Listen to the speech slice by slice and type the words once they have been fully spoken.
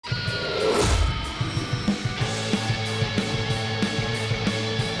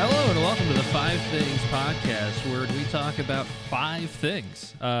the Five Things podcast, where we talk about five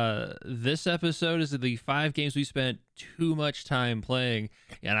things. This episode is the 5 games we spent too much time playing,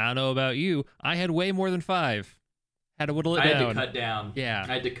 and I don't know about you, I had way more than 5. Had to whittle it down. I had to cut down. Yeah.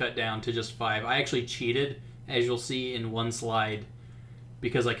 I had to cut down to just 5. I actually cheated, as you'll see in one slide,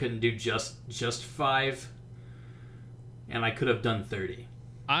 because I couldn't do just 5, and I could have done 30.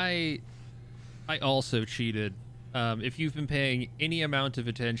 I also cheated. If you've been paying any amount of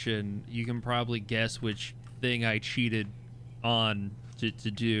attention, you can probably guess which thing I cheated on to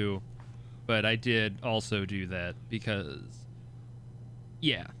do. But I did also do that because,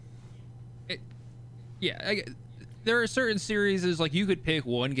 there are certain series, like, you could pick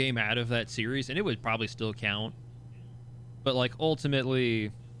one game out of that series and it would probably still count. But, like,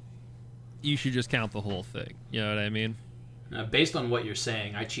 ultimately, you should just count the whole thing. You know what I mean? Based on what you're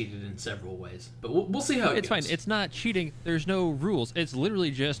saying, I cheated in several ways. But we'll see how it goes. It's fine. It's not cheating. There's no rules. It's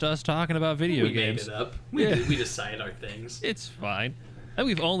literally just us talking about video games. We made it up. We decide our things. It's fine. And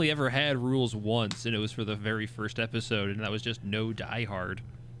we've only ever had rules once, and it was for the very first episode, and that was just no Die Hard.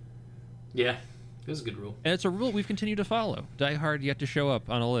 Yeah, it was a good rule. And it's a rule we've continued to follow. Die Hard yet to show up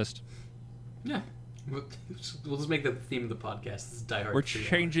on a list. Yeah. We'll just make that the theme of the podcast. This is Die Hard. We're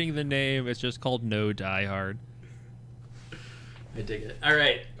changing the name. It's just called No Die Hard. I dig it. All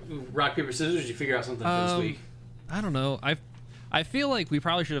right, rock paper scissors. Did you figure out something for this week? I don't know. I feel like we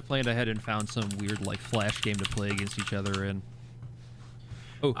probably should have planned ahead and found some weird like flash game to play against each other in.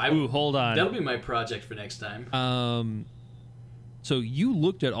 Hold on. That'll be my project for next time. So you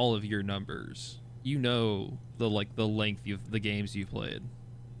looked at all of your numbers. You know the length of the games you played.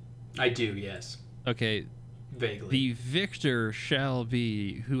 I do. Yes. Okay. Vaguely. The victor shall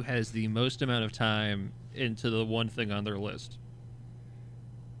be who has the most amount of time into the one thing on their list.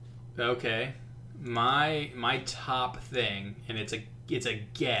 Okay, my top thing, and it's a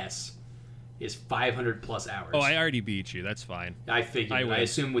guess, is 500 plus hours. Oh, I already beat you. That's fine. I figured. I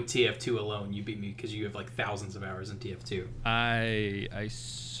assume with TF2 alone, you beat me because you have like thousands of hours in TF2. I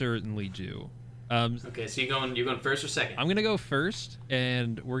certainly do. Okay, so you're going first or second? I'm gonna go first,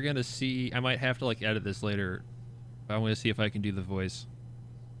 and we're gonna see. I might have to like edit this later, but I'm gonna see if I can do the voice.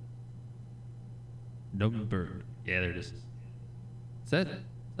 Number. Yeah, there it is. Is that?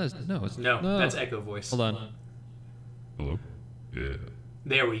 No, it's no. That's Echo voice. Hold on. Hello? Yeah.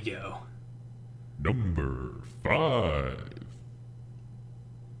 There we go. Number 5.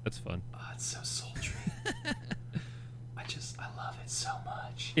 That's fun. Oh, it's so sultry. I love it so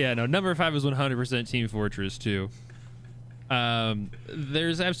much. Yeah, no, number 5 is 100% Team Fortress 2.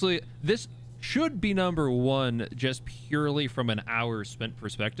 There's absolutely... This should be number 1 just purely from an hour spent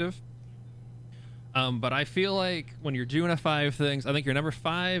perspective. But I feel like when you're doing a 5 things, I think your number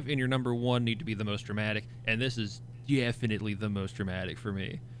 5 and your number 1 need to be the most dramatic, and this is definitely the most dramatic for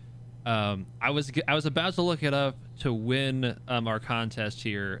me. I was about to look it up to win our contest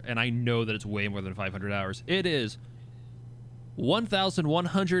here, and I know that it's way more than 500 hours. It is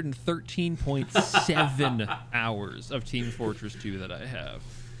 1,113.7 hours of Team Fortress 2 that I have.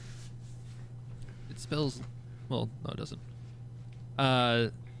 It spells... Well, no, it doesn't.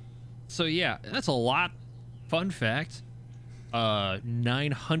 So yeah, that's a lot. Fun fact,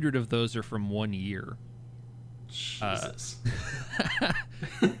 900 of those are from 1 year. Jesus.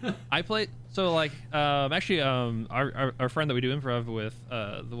 I played, so like, actually, our friend that we do improv with,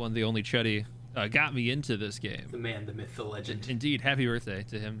 the one, the only Chuddy, got me into this game. The man, the myth, the legend. Indeed, happy birthday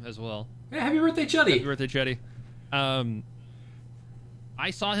to him as well. Yeah, happy birthday, Chuddy. Happy birthday, Chuddy.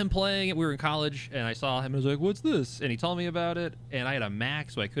 I saw him playing it. We were in college, and I saw him, and I was like, what's this? And he told me about it, and I had a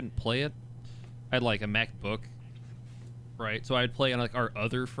Mac, so I couldn't play it. I had, like, a MacBook, right? So I'd play on, like, our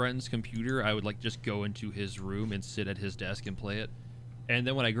other friend's computer. I would, like, just go into his room and sit at his desk and play it. And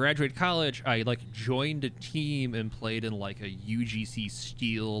then when I graduated college, I, like, joined a team and played in, like, a UGC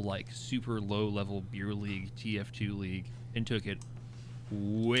Steel, like, super low-level beer league, TF2 league, and took it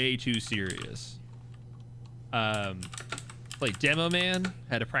way too serious. Played Demo Man,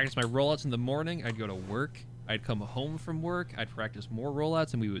 had to practice my rollouts in the morning. I'd go to work. I'd come home from work. I'd practice more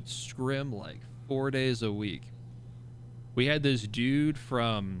rollouts, and we would scrim like 4 days a week. We had this dude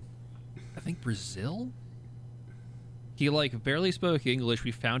from, I think, Brazil? He like barely spoke English. We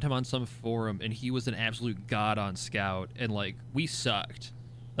found him on some forum, and he was an absolute god on Scout, and like we sucked.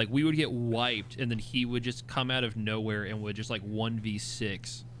 Like we would get wiped, and then he would just come out of nowhere and would just like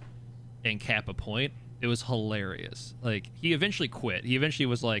 1v6 and cap a point. It was hilarious. Like, he eventually quit. He eventually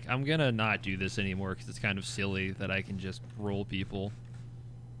was like, I'm gonna not do this anymore because it's kind of silly that I can just roll people.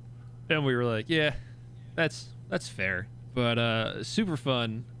 And we were like, yeah, that's fair. But super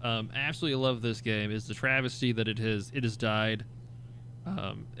fun. Absolutely love this game. It's the travesty that it has died.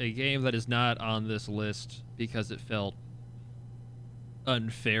 A game that is not on this list because it felt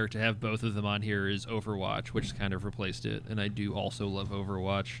unfair to have both of them on here is Overwatch, which kind of replaced it, and I do also love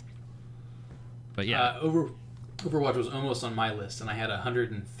Overwatch. But yeah, Overwatch was almost on my list, and I had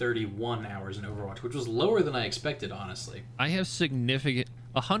 131 hours in Overwatch, which was lower than I expected, honestly. I have significant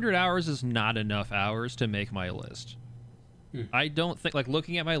 100 hours is not enough hours to make my list. I don't think, like,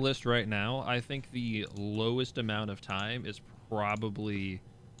 looking at my list right now, I think the lowest amount of time is probably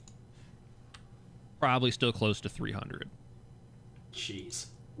still close to 300. Jeez.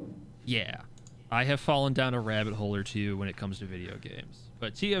 Yeah. I have fallen down a rabbit hole or two when it comes to video games.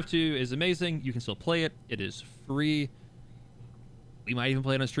 But TF2 is amazing. You can still play it. It is free. We might even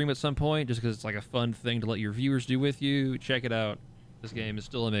play it on stream at some point just because it's like a fun thing to let your viewers do with you. Check it out. This game is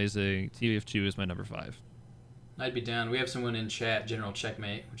still amazing. TF2 is my number 5. I'd be down. We have someone in chat, General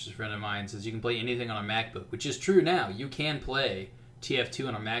Checkmate, which is a friend of mine, says you can play anything on a MacBook, which is true now. You can play TF2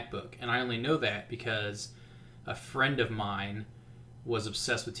 on a MacBook. And I only know that because a friend of mine was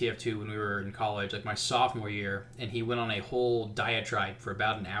obsessed with TF2 when we were in college, like my sophomore year, and he went on a whole diatribe for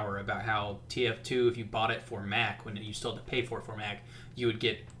about an hour about how TF2, if you bought it for Mac, when you still had to pay for it for Mac, you would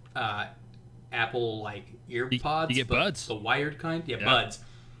get Apple like earpods. You get buds, the wired kind, yeah, buds.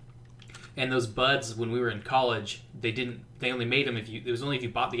 And those buds, when we were in college, they only made them it was only if you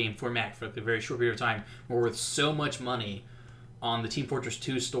bought the game for Mac for like a very short period of time, were worth so much money on the Team Fortress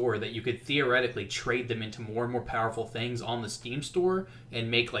 2 store that you could theoretically trade them into more and more powerful things on the Steam store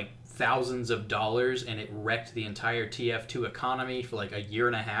and make like thousands of dollars, and it wrecked the entire TF2 economy for like a year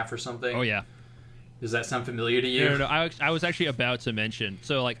and a half or something. Oh yeah. Does that sound familiar to you? No. I was actually about to mention.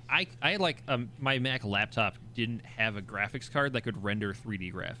 So like I had like my Mac laptop didn't have a graphics card that could render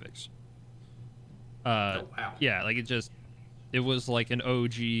 3D graphics. Oh wow. Yeah, like it was like an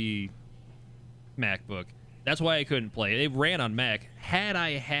OG MacBook. That's why I couldn't play it. It ran on Mac. Had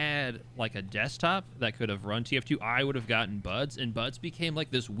I had like a desktop that could have run TF2, I would have gotten Buds, and Buds became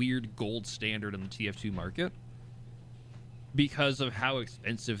like this weird gold standard in the TF2 market because of how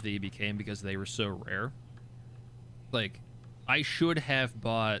expensive they became because they were so rare. Like, I should have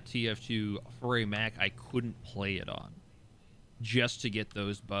bought TF2 for a Mac I couldn't play it on just to get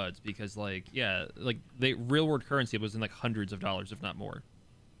those Buds because, like, yeah, like, the real-world currency was in, like, hundreds of dollars, if not more.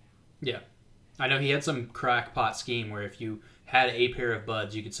 Yeah. I know he had some crackpot scheme where if you had a pair of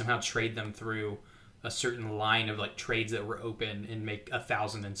Buds, you could somehow trade them through a certain line of, like, trades that were open and make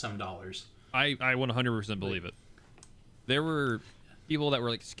 $1,000 and some dollars. I 100% believe it. There were people that were,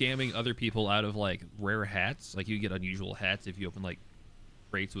 like, scamming other people out of, like, rare hats. Like, you get unusual hats if you open, like,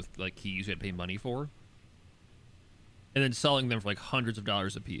 crates with, like, keys you had to pay money for. And then selling them for, like, hundreds of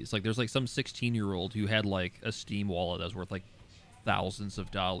dollars a piece. Like, there's, like, some 16-year-old who had, like, a Steam wallet that was worth, like, thousands of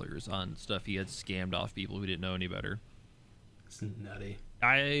dollars on stuff he had scammed off people who didn't know any better. It's nutty.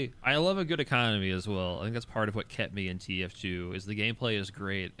 I love a good economy as well. I think that's part of what kept me in TF2 is the gameplay is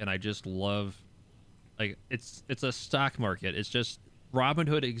great, and I just love, like, it's a stock market. It's just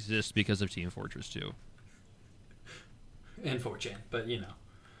Robinhood exists because of Team Fortress 2. And 4chan, but, you know,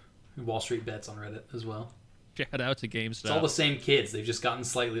 Wall Street Bets on Reddit as well. Shout out to GameStop. It's all the same kids. They've just gotten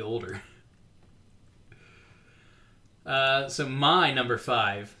slightly older. So my number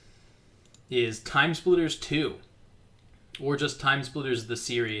 5 is Time Splitters 2, or just Time Splitters the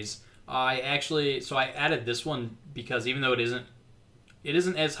series. I added this one because even though it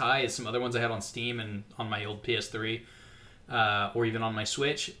isn't as high as some other ones I had on Steam and on my old PS3, or even on my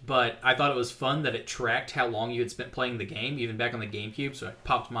Switch, but I thought it was fun that it tracked how long you had spent playing the game, even back on the GameCube. So I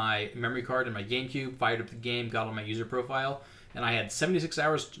popped my memory card in my GameCube, fired up the game, got on my user profile, and I had 76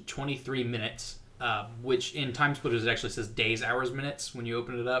 hours to 23 minutes. Which in Time Splitters it actually says days, hours, minutes when you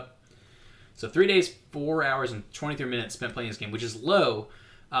open it up. So 3 days, 4 hours, and 23 minutes spent playing this game, which is low.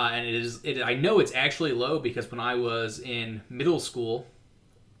 And I know it's actually low because when I was in middle school,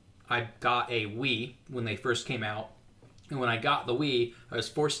 I got a Wii when they first came out. And when I got the Wii, I was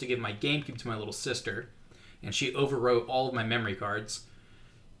forced to give my GameCube to my little sister. And she overwrote all of my memory cards.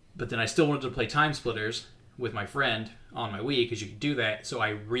 But then I still wanted to play Time Splitters with my friend on my Wii because you could do that. So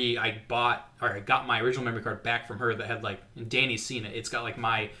I got my original memory card back from her that had, like, and Danny's seen it. It's got, like,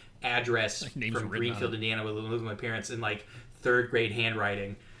 my address from Greenfield, Indiana, where I lived with my parents in, like, 3rd grade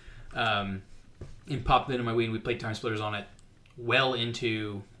handwriting. And popped it into my Wii and we played Time Splitters on it well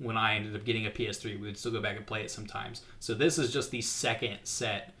into when I ended up getting a PS3. We would still go back and play it sometimes. So this is just the second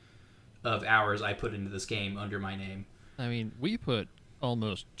set of hours I put into this game under my name. I mean, we put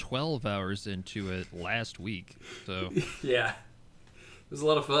almost 12 hours into it last week, so yeah, it was a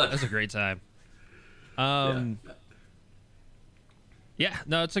lot of fun. That's a great time. Yeah,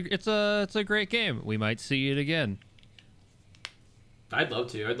 no, it's a great game. We might see it again. I'd love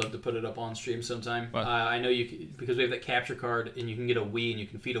to. I'd love to put it up on stream sometime. What? I know because we have that capture card, and you can get a Wii, and you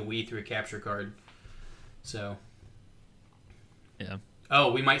can feed a Wii through a capture card. So. Yeah.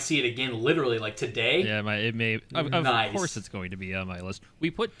 Oh, we might see it again, literally, like today. Yeah, it may. Of Nice. course, it's going to be on my list.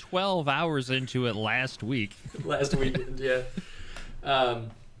 We put 12 hours into it last week. Last weekend, yeah.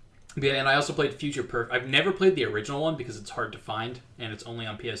 Yeah, and I also played Future Perfect. I've never played the original one because it's hard to find, and it's only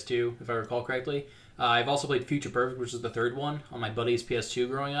on PS2, if I recall correctly. I've also played Future Perfect, which is the third one, on my buddy's PS2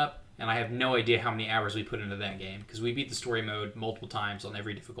 growing up, and I have no idea how many hours we put into that game, because we beat the story mode multiple times on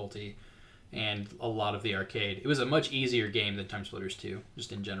every difficulty, and a lot of the arcade. It was a much easier game than Time Splitters 2,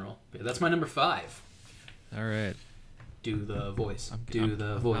 just in general. But yeah, that's my number 5. All right. Do the voice. I'm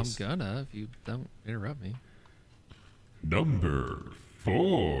gonna, if you don't interrupt me. Number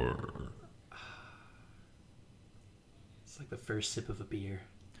 4. It's like the first sip of a beer.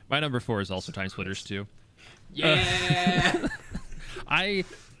 My number 4 is also Time Splitters 2. Yeah! I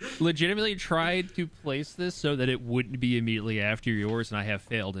legitimately tried to place this so that it wouldn't be immediately after yours, and I have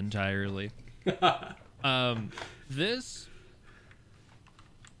failed entirely. This,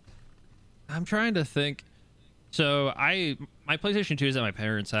 I'm trying to think. So my PlayStation 2 is at my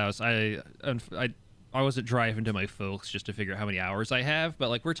parents' house. I wasn't driving to my folks just to figure out how many hours I have, but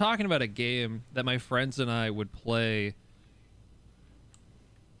like we're talking about a game that my friends and I would play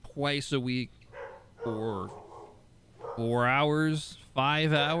twice a week for 4 hours,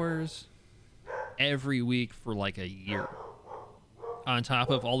 5 hours every week for like a year. On top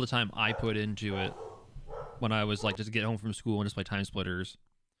of all the time I put into it when I was like just get home from school and just play Time Splitters.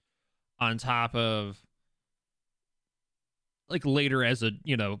 On top of like later as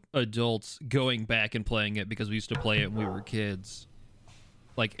adults going back and playing it because we used to play it when we were kids.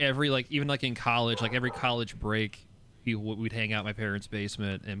 Like even in college, like every college break, we'd hang out in my parents'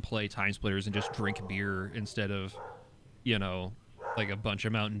 basement and play Time Splitters and just drink beer instead of, like a bunch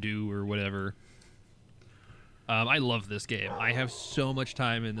of Mountain Dew or whatever. I love this game. I have so much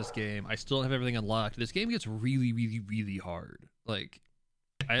time in this game. I still have everything unlocked. This game gets really, really, really hard. Like,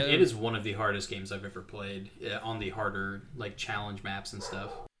 it is one of the hardest games I've ever played on the harder like challenge maps and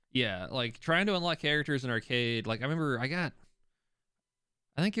stuff. Yeah, like trying to unlock characters in arcade. Like I remember I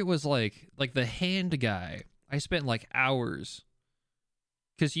think it was like the hand guy. I spent like hours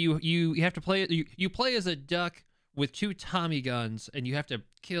because you have to play it. You play as a duck with 2 Tommy guns, and you have to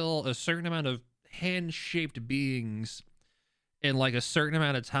kill a certain amount of hand-shaped beings in like a certain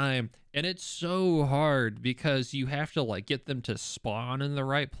amount of time, and it's so hard because you have to like get them to spawn in the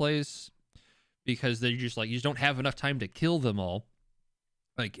right place because they just like you just don't have enough time to kill them all.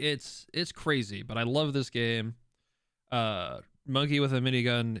 Like it's crazy, but I love this game. Monkey with a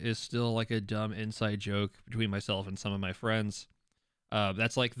minigun is still like a dumb inside joke between myself and some of my friends.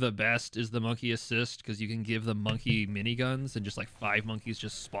 That's like the best is the monkey assist because you can give the monkey miniguns and just like 5 monkeys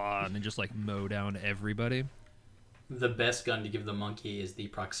just spawn and just like mow down everybody. The best gun to give the monkey is the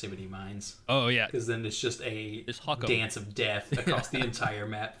proximity mines. Oh yeah, because then it's just a dance of death across the entire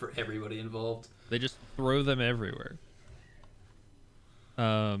map for everybody involved. They just throw them everywhere.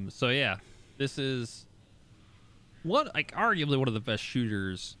 So yeah, this is arguably one of the best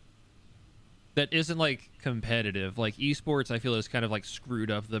shooters that isn't like competitive. Like esports, I feel has kind of like screwed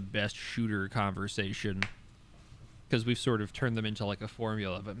up the best shooter conversation because we've sort of turned them into like a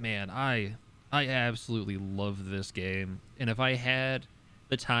formula. But man, I absolutely love this game, and if I had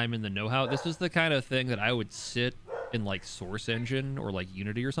the time and the know-how, this is the kind of thing that I would sit in like Source Engine or like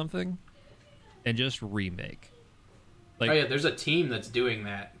Unity or something and just remake. Like, oh yeah, there's a team that's doing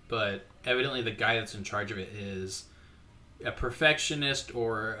that, but evidently the guy that's in charge of it is a perfectionist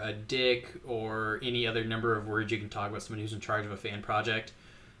or a dick or any other number of words you can talk about somebody who's in charge of a fan project.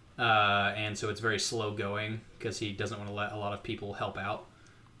 And so it's very slow going because he doesn't want to let a lot of people help out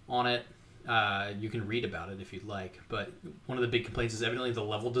on it. You can read about it if you'd like, but one of the big complaints is evidently the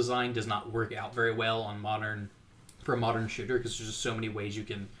level design does not work out very well for a modern shooter because there's just so many ways you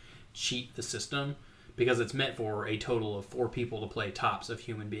can cheat the system because it's meant for a total of 4 people to play tops of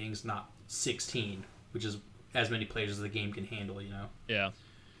human beings, not 16, which is as many players as the game can handle, Yeah.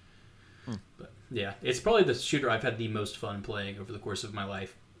 But yeah, it's probably the shooter I've had the most fun playing over the course of my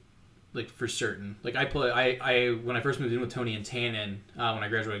life. Like for certain. Like I when I first moved in with Tony and Tannen, when I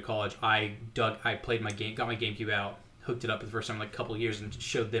graduated college, I played my game, got my GameCube out, hooked it up for the first time in like a couple of years, and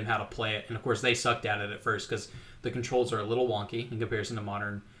showed them how to play it. And of course, they sucked at it at first because the controls are a little wonky in comparison to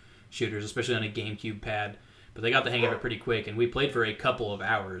modern shooters, especially on a GameCube pad. But they got the hang of it pretty quick, and we played for a couple of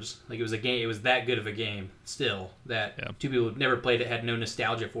hours. Like it was a game, it was that good of a game. Still, that 2 people who'd never played it, had no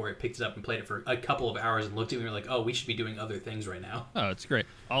nostalgia for it, picked it up and played it for a couple of hours, and looked at me and were like, "Oh, we should be doing other things right now." Oh, it's great.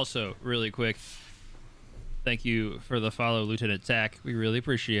 Also, really quick, Thank you for the follow, Lieutenant Tack. We really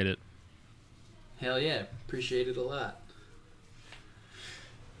appreciate it. Hell yeah, appreciate it a lot.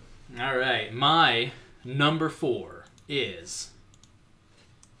 All right, my number 4 is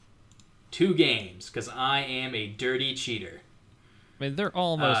 2 games because I am a dirty cheater. I mean, they're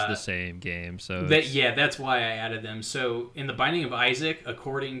almost the same game, so That's why I added them. So in The Binding of Isaac,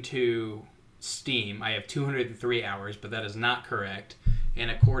 according to Steam, I have 203 hours, but that is not correct. And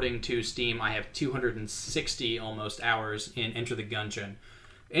according to Steam, I have 260 almost hours in Enter the Gungeon.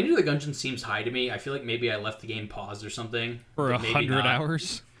 Enter the Gungeon seems high to me. I feel like maybe I left the game paused or something. for but maybe 100 not.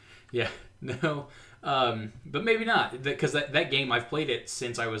 hours. Yeah, no. But maybe not. Because that game, I've played it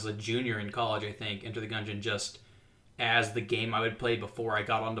since I was a junior in college, I think. Enter the Gungeon just as the game I would play before I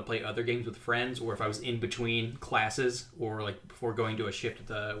got on to play other games with friends, or if I was in between classes, or like before going to a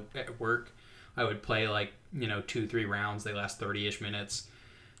shift at work, I would play 2-3 rounds. They last 30-ish minutes.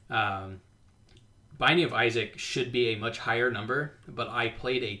 Binding of Isaac should be a much higher number, but I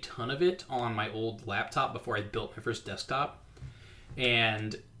played a ton of it on my old laptop before I built my first desktop,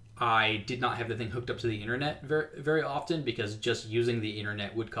 and I did not have the thing hooked up to the internet very, very often because just using the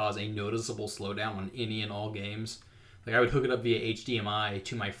internet would cause a noticeable slowdown on any and all games. Like I would hook it up via HDMI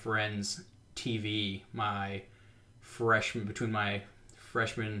to my friend's TV between my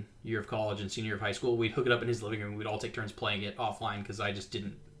freshman year of college and senior year of high school. We'd hook it up in his living room. We'd all take turns playing it offline because I just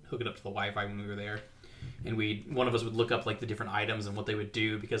didn't hook it up to the Wi-Fi when we were there. And one of us would look up like the different items and what they would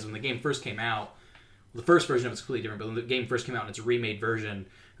do, because when the game first came out, the first version of it's completely different, but when the game first came out in its remade version,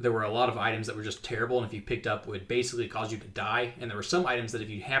 there were a lot of items that were just terrible, and if you picked up would basically cause you to die, and there were some items that if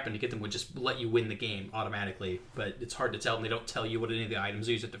you happened to get them would just let you win the game automatically, but it's hard to tell, and they don't tell you what any of the items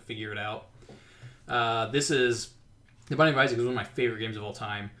are. You just have to figure it out. The Binding of Isaac is one of my favorite games of all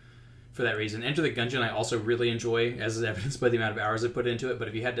time for that reason. Enter the Gungeon I also really enjoy, as is evidenced by the amount of hours I put into it, but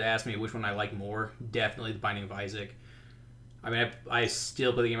if you had to ask me which one I like more, definitely The Binding of Isaac. I mean, I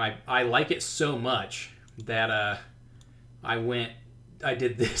still play the game. I like it so much that I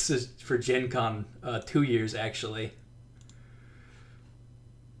did this for Gen Con 2 years, actually.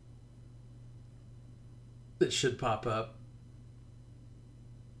 It should pop up.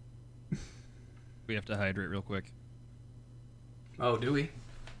 We have to hydrate real quick. Oh, do we?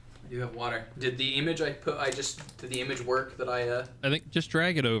 I do have water. Did the image did the image work that I think just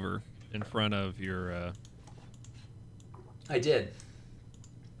drag it over in front of your... I did.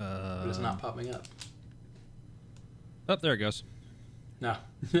 But it's not popping up. Oh, there it goes. No.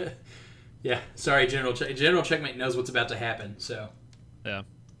 Yeah, sorry, General Checkmate knows what's about to happen, so. Yeah.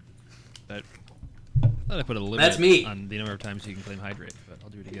 I thought I put a limit That's me. on the number of times you can claim hydrate, but I'll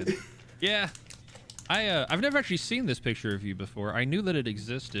do it again. Yeah. I've never actually seen this picture of you before. I knew that it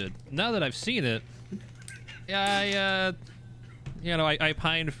existed. Now that I've seen it, yeah, I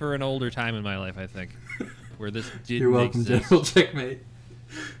pined for an older time in my life, I think, where this didn't You're welcome, exist. General Checkmate.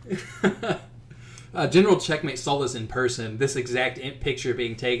 General Checkmate saw this in person, this exact picture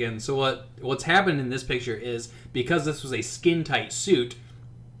being taken. So what's happened in this picture is, because this was a skin-tight suit,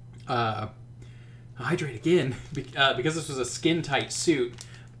 hydrate again, because this was a skin-tight suit,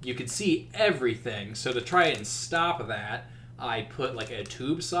 you could see everything. So to try and stop that, I put like a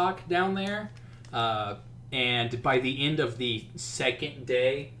tube sock down there, and by the end of the second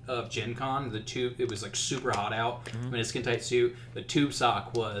day of Gen Con, it was like super hot out. In a skin-tight suit, the tube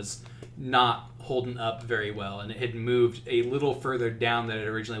sock was not holding up very well, and it had moved a little further down than it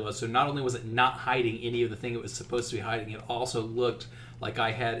originally was. So not only was it not hiding any of the thing it was supposed to be hiding, it also looked like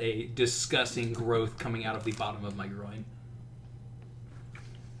I had a disgusting growth coming out of the bottom of my groin.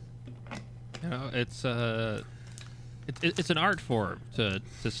 You know, it's an art form to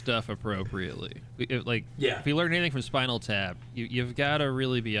stuff appropriately. If you learn anything from Spinal Tap, you've got to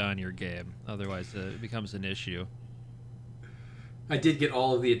really be on your game, otherwise it becomes an issue. I did get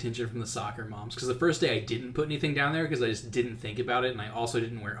all of the attention from the soccer moms, because the first day I didn't put anything down there because I just didn't think about it, and I also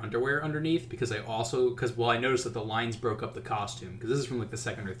didn't wear underwear underneath because I noticed that the lines broke up the costume, because this is from like the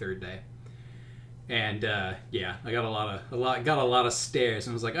second or third day. And yeah, I got a lot of stares,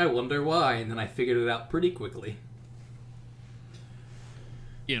 and I was like, I wonder why, and then I figured it out pretty quickly.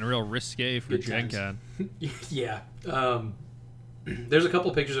 Getting real risque for Good Gen times. Con. Yeah. There's a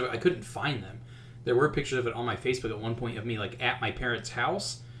couple pictures of it. I couldn't find them. There were pictures of it on my Facebook at one point of me like at my parents'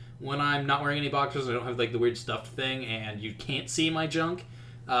 house when I'm not wearing any boxers. I don't have like the weird stuffed thing, and you can't see my junk,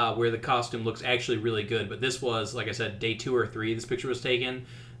 where the costume looks actually really good. But this was, like I said, day 2 or 3 this picture was taken.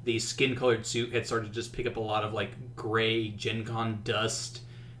 The skin-colored suit had started to just pick up a lot of like gray Gen Con dust.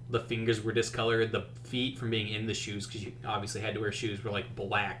 The fingers were discolored. The feet, from being in the shoes, because you obviously had to wear shoes, were like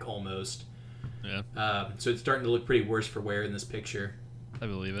black almost. Yeah. So it's starting to look pretty worse for wear in this picture. I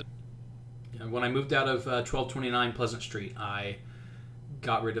believe it. When I moved out of 1229 Pleasant Street, I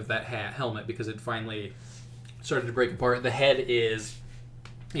got rid of that helmet because it finally started to break apart. The head is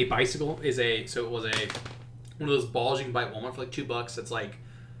a bicycle. So it was one of those balls you can buy at Walmart for like $2. It's like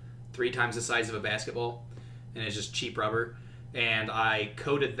 3 times the size of a basketball, and it's just cheap rubber. And I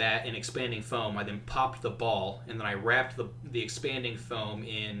coated that in expanding foam. I then popped the ball, and then I wrapped the expanding foam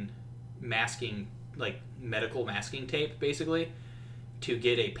in masking, like medical masking tape, basically, to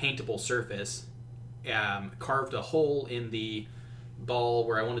get a paintable surface. Carved a hole in the ball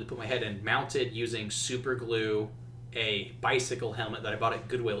where I wanted to put my head in, mounted using super glue a bicycle helmet that I bought at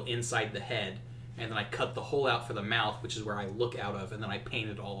Goodwill inside the head, and then I cut the hole out for the mouth, which is where I look out of, and then I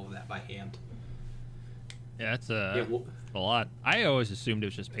painted all of that by hand. Yeah, that's a lot. I always assumed it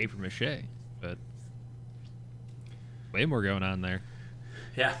was just paper mache, but way more going on there.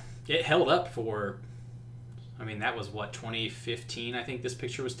 Yeah, it held up for, I mean, that was what, 2015 I think this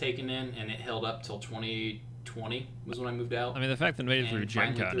picture was taken in, and it held up till 2020 was when I moved out. I mean, the fact that it made it through And Gen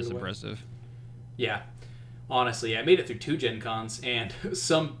finally Con threw is it away. impressive. Yeah. Honestly, I made it through 2 Gen Cons, and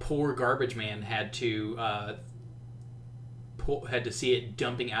some poor garbage man had to see it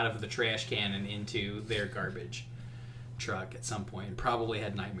dumping out of the trash can and into their garbage truck at some point, and probably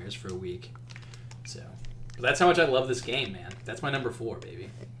had nightmares for a week. So, but that's how much I love this game, man. That's my number 4, baby.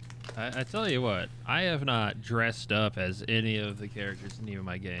 I tell you what, I have not dressed up as any of the characters in any of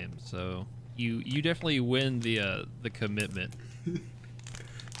my games, so you definitely win the commitment.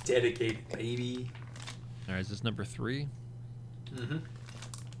 Dedicated, baby. All right, is this number 3? Mm-hmm.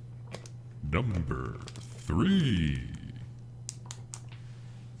 Number 3.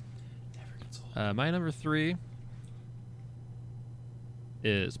 Never gets old. My number 3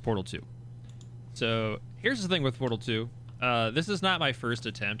 is Portal 2. So here's the thing with Portal 2. This is not my first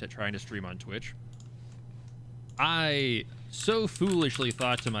attempt at trying to stream on Twitch. I so foolishly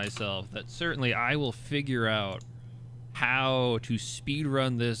thought to myself that certainly I will figure out how to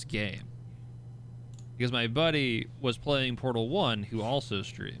speedrun this game. Because my buddy was playing Portal 1, who also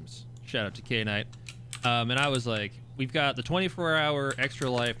streams. Shout out to K-Knight. And I was like, we've got the 24-hour Extra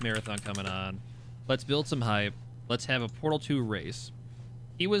Life marathon coming on. Let's build some hype. Let's have a Portal 2 race.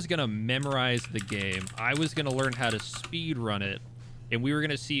 He was going to memorize the game. I was going to learn how to speed run it. And we were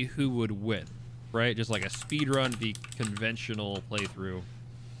going to see who would win. Right? Just like a speed run, the conventional playthrough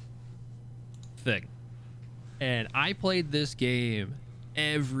thing. And I played this game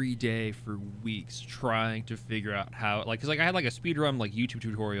every day for weeks trying to figure out how, like, because like I had like a speed run like YouTube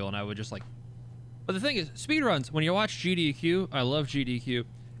tutorial, and I would just like, but the thing is, speed runs, when you watch GDQ, I love GDQ,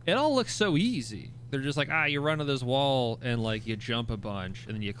 it all looks so easy. They're just like, you run to this wall and like you jump a bunch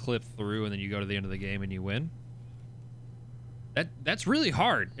and then you clip through and then you go to the end of the game and you win. That's really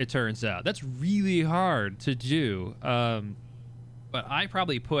hard, it turns out. That's really hard to do. But I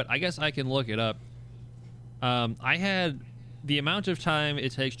probably I guess I can look it up. I had the amount of time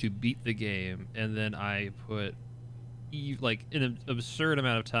it takes to beat the game, and then I put like an absurd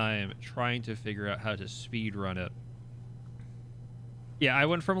amount of time trying to figure out how to speed run it. Yeah, I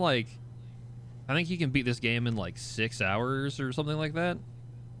went from like, I think you can beat this game in like 6 hours or something like that,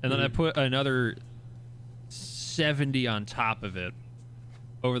 and then I put another 70 on top of it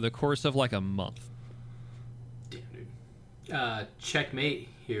over the course of like a month. Damn, dude. Checkmate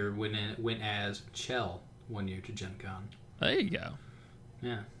here went as Chell 1 year to Gen Con. There you go.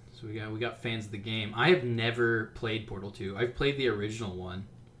 Yeah, so we got fans of the game. I have never played Portal 2. I've played the original one.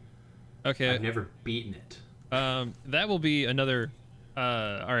 Okay. I've never beaten it. That will be another.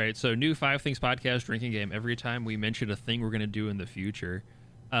 All right, so new 5 Things podcast drinking game. Every time we mention a thing we're gonna do in the future,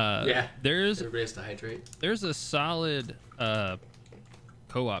 Yeah. there's Everybody has to hydrate. there's a solid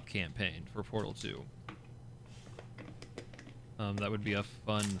co-op campaign for Portal 2. That would be a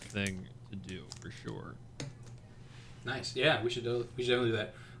fun thing to do for sure. Nice. Yeah, we should definitely do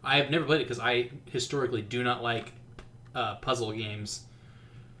that. I have never played it because I historically do not like puzzle games.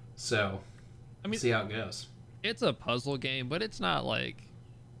 So, I mean, see how it goes. it's a puzzle game, but it's not like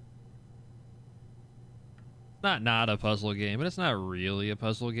not a puzzle game, but it's not really a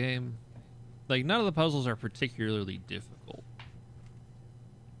puzzle game. Like, none of the puzzles are particularly difficult.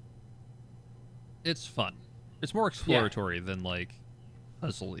 It's fun. It's more exploratory than like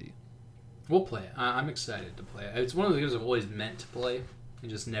puzzly. We'll play it. I'm excited to play it. It's one of the games I've always meant to play and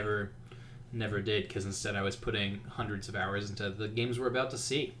just never did, because instead I was putting hundreds of hours into the games we're about to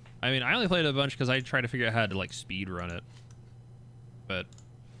see. I mean, I only played it a bunch because I tried to figure out how to like speed run it. But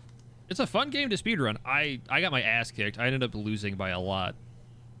it's a fun game to speed run. I got my ass kicked. I ended up losing by a lot.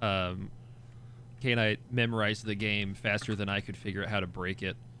 Kay and I memorized the game faster than I could figure out how to break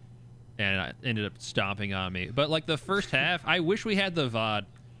it, and I ended up stomping on me. But like the first half, I wish we had the VOD,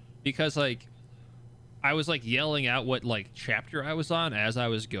 because like I was like yelling out what like chapter I was on as I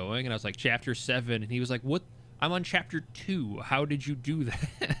was going, and I was like chapter 7, and he was like, "What? I'm on chapter 2. How did you do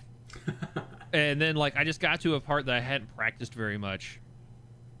that?" And then like I just got to a part that I hadn't practiced very much,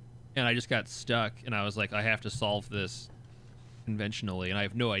 and I just got stuck, and I was like, I have to solve this conventionally, and I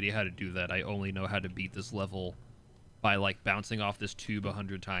have no idea how to do that. I only know how to beat this level by like bouncing off this tube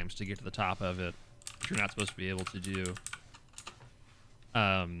 100 times to get to the top of it, which you're not supposed to be able to do.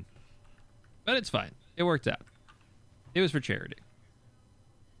 But it's fine. It worked out. It was for charity.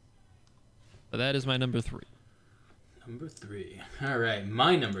 But that is my number 3. Number 3. All right,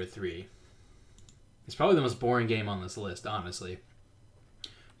 my number 3. It's probably the most boring game on this list, honestly.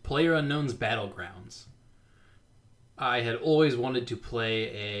 PlayerUnknown's Battlegrounds. I had always wanted to play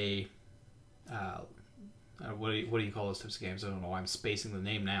a what do you call those types of games? I don't know why I'm spacing the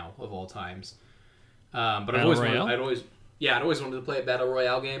name now of all times. But I'd always wanted to play a battle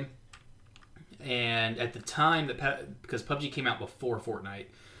royale game. And at the time because PUBG came out before Fortnite,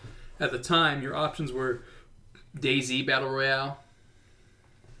 at the time your options were DayZ Battle Royale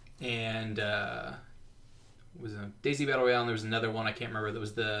and was a DayZ Battle Royale, and there was another one I can't remember that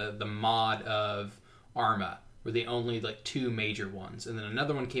was the mod of Arma, were the only like 2 major ones. And then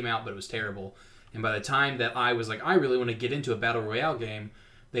another one came out, but it was terrible. And by the time that I was like, I really want to get into a battle royale game,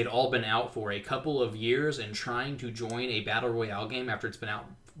 they'd all been out for a couple of years, and trying to join a battle royale game after it's been out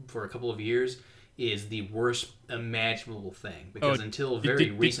for a couple of years is the worst imaginable thing. Because until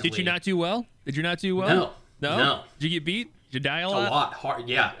very recently... Did you not do well? No. No. Did you get beat? Did you die a lot? A lot. Hard,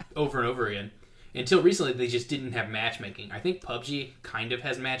 yeah. Over and over again. Until recently, they just didn't have matchmaking. I think PUBG kind of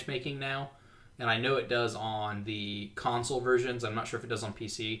has matchmaking now, and I know it does on the console versions. I'm not sure if it does on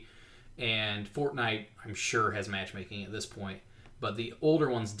PC. And Fortnite, I'm sure, has matchmaking at this point. But the older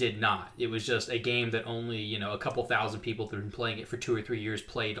ones did not. It was just a game that only, a couple thousand people that have been playing it for 2 or 3 years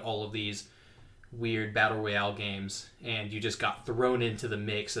played all of these weird battle royale games, and you just got thrown into the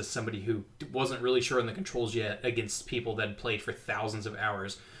mix as somebody who wasn't really sure on the controls yet against people that had played for thousands of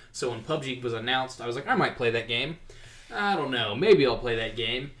hours. So when PUBG was announced, I was like, I might play that game. I don't know. Maybe I'll play that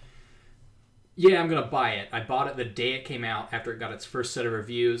game. Yeah, I'm going to buy it. I bought it the day it came out after it got its first set of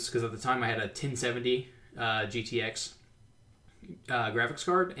reviews, because at the time I had a 1070 GTX graphics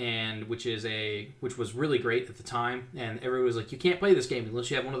card, and which was really great at the time, and everyone was like, you can't play this game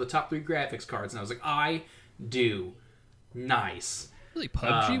unless you have one of the top 3 graphics cards, and I was like, I do. Nice. Really,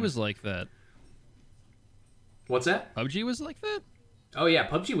 PUBG was like that. What's that? PUBG was like that? Oh yeah,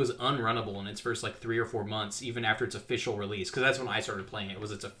 PUBG was unrunnable in its first like 3 or 4 months, even after its official release, because that's when I started playing it.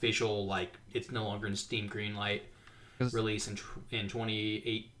 Was its official, like, it's no longer in Steam Greenlight release in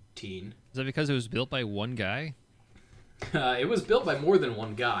 2018. Is that because it was built by one guy? It was built by more than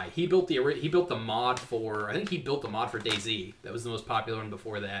one guy. He built the mod for, I think he built the mod for DayZ. That was the most popular one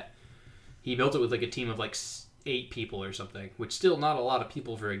before that. He built it with like a team of like 8 people or something, which still not a lot of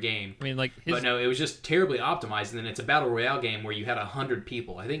people for a game. I mean, like, but no, it was just terribly optimized. And then it's a battle royale game where you had 100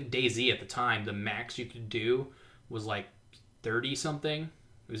 people. I think DayZ at the time, the max you could do was like 30 something.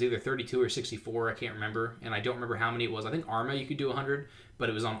 It was either 32 or 64. I can't remember, and I don't remember how many it was. I think Arma you could do 100, but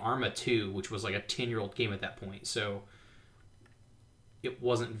it was on Arma 2, which was like a 10-year-old game at that point. So it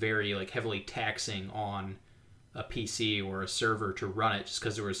wasn't very like heavily taxing on a PC or a server to run it, just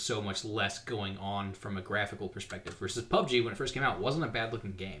because there was so much less going on from a graphical perspective. Versus PUBG, when it first came out, wasn't a bad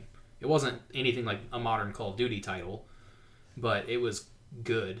looking game. It wasn't anything like a modern Call of Duty title, but it was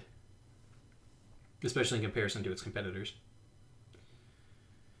good, especially in comparison to its competitors.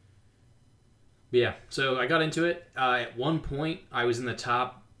 But yeah, so I got into it. At one point, I was in the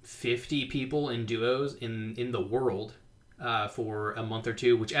top 50 people in duos in the world for a month or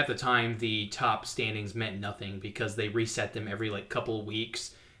two, which at the time the top standings meant nothing because they reset them every like couple of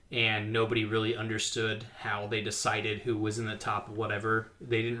weeks, and nobody really understood how they decided who was in the top whatever.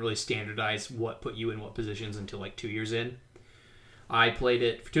 They didn't really standardize what put you in what positions until like 2 years in. I played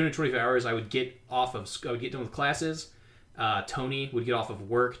it for 225 hours. I would get done with classes. Tony would get off of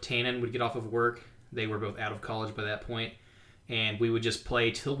work. Tannen would get off of work. They were both out of college by that point. And we would just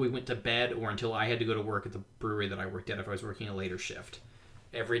play till we went to bed or until I had to go to work at the brewery that I worked at if I was working a later shift.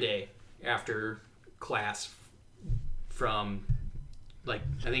 Every day after class from, like,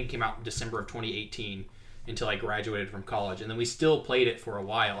 I think it came out in December of 2018 until I graduated from college. And then we still played it for a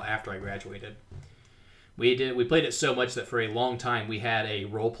while after I graduated. We played it so much that for a long time we had a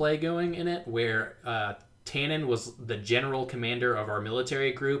role play going in it where Tannen was the general commander of our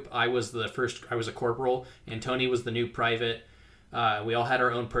military group. I was a corporal, and Tony was the new private. We all had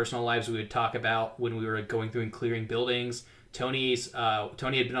our own personal lives we would talk about when we were going through and clearing buildings. Tony had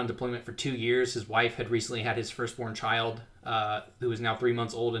been on deployment for 2 years. His wife had recently had his firstborn child who is now 3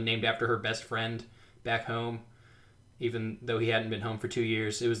 months old and named after her best friend back home, even though he hadn't been home for 2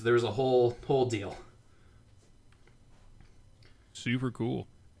 years. There was a whole deal. Super cool.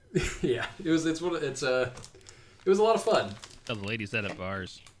 Yeah, it was a lot of fun. Tell the ladies that at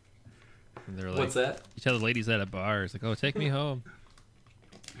bars. And they're like, What's that? You tell the ladies that at bars, like, oh, take me home.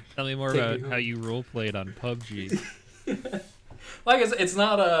 Tell me more Take about me home. how you role played on PUBG. Like it's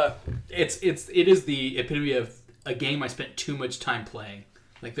not a it is the epitome of a game I spent too much time playing.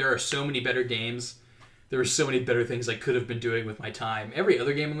 Like there are so many better games. There are so many better things I could have been doing with my time. Every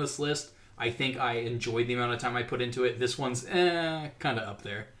other game on this list, I think I enjoyed the amount of time I put into it. This one's kind of up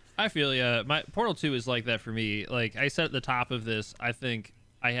there. I feel yeah. My Portal 2 is like that for me. Like I said at the top of this, I think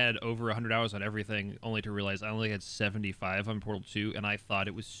I had over 100 hours on everything, only to realize I only had 75 on Portal 2, and I thought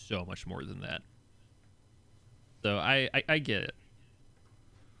it was so much more than that. So I get it.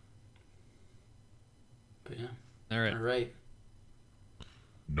 But yeah. All right. All right.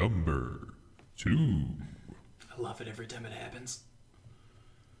 Number 2. I love it every time it happens.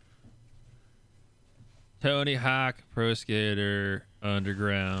 Tony Hawk Pro Skater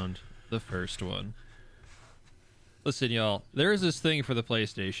Underground, the first one. Listen, y'all, there's this thing for the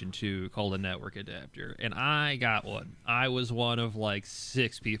PlayStation 2 called a network adapter, and I got one. I was one of like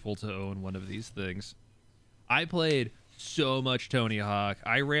 6 people to own one of these things. I played so much Tony Hawk.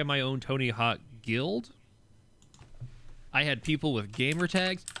 I ran my own Tony Hawk guild. I had people with gamer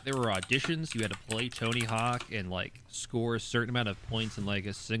tags. There were auditions. You had to play Tony Hawk and like score a certain amount of points in like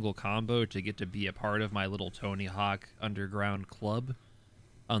a single combo to get to be a part of my little Tony Hawk Underground club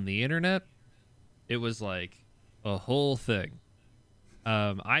on the internet. It was like a whole thing.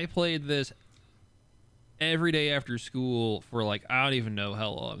 I played this every day after school for like I don't even know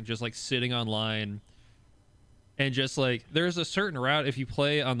how long, just like sitting online. And just like there's a certain route if you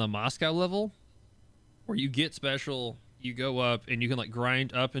play on the Moscow level where you get special, you go up and you can like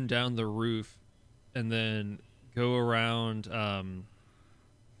grind up and down the roof and then go around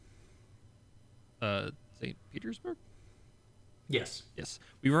St. Petersburg? Yes. Yes.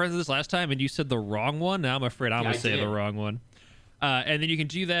 We were into this last time and you said the wrong one. Now I'm afraid I'm Yeah, going I to say did. the wrong one. And then you can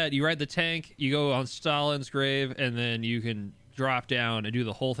do that. You ride the tank, you go on Stalin's grave, and then you can drop down and do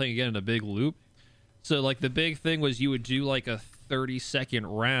the whole thing again in a big loop. So, like, the big thing was you would do, like, a 30-second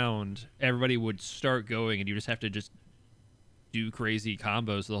round. Everybody would start going, and you just have to just do crazy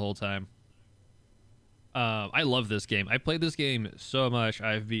combos the whole time. I love this game. I played this game so much.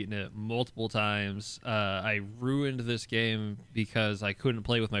 I've beaten it multiple times. I ruined this game because I couldn't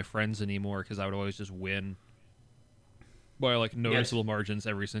play with my friends anymore because I would always just win by, like, noticeable margins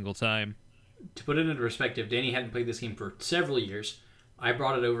every single time. To put it into perspective, Danny hadn't played this game for several years. I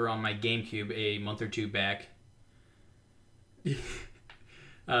brought it over on my GameCube a month or two back.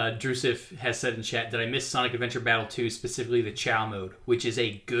 Drusif has said in chat, did I miss Sonic Adventure Battle 2, specifically the Chow mode, which is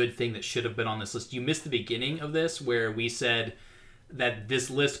a good thing that should have been on this list. You missed the beginning of this where we said that this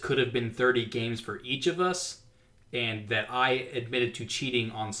list could have been 30 games for each of us, and that I admitted to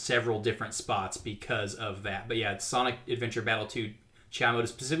cheating on several different spots because of that. But yeah, it's Sonic Adventure Battle 2 Chow mode,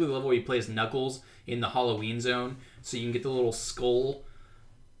 specifically the level where you play as Knuckles in the Halloween zone, so you can get the little skull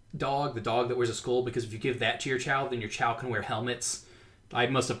dog, the dog that wears a skull, because if you give that to your child, then your child can wear helmets. I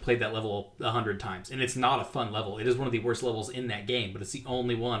must have played that level 100 times, and it's not a fun level. It is one of the worst levels in that game, but it's the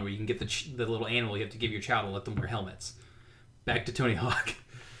only one where you can get the little animal you have to give your child and let them wear helmets. Back to Tony Hawk.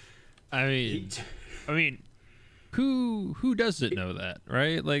 I mean, who doesn't know that,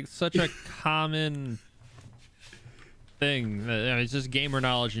 right? Like, such a common thing. I mean, it's just gamer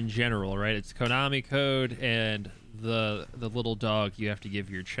knowledge in general, right? It's Konami code and the little dog you have to give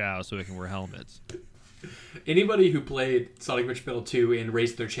your chow so it can wear helmets. Anybody who played Sonic Adventure Battle 2 and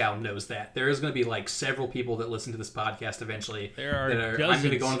raised their child knows that. There is going to be like several people that listen to this podcast eventually. I'm going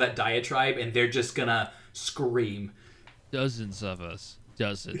to go into that diatribe and they're just going to scream. Dozens of us.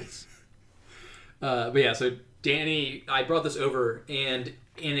 Dozens. But yeah, so Danny, I brought this over, and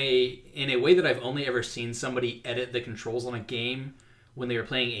in a way that I've only ever seen somebody edit the controls on a game when they were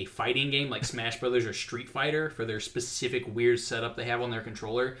playing a fighting game like Smash Brothers or Street Fighter for their specific weird setup they have on their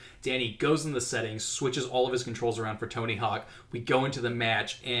controller. Danny goes in the settings, switches all of his controls around for Tony Hawk. We go into the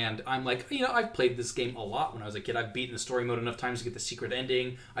match, and I'm like, I've played this game a lot when I was a kid. I've beaten the story mode enough times to get the secret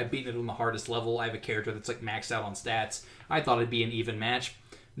ending. I've beaten it on the hardest level. I have a character that's like maxed out on stats. I thought it'd be an even match.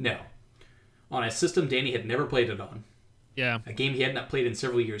 No. On a system Danny had never played it on, Yeah. a game he had not played in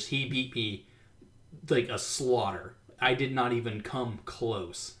several years, he beat me like a slaughter. I did not even come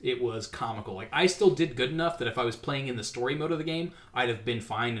close. It was comical. Like, I still did good enough that if I was playing in the story mode of the game, I'd have been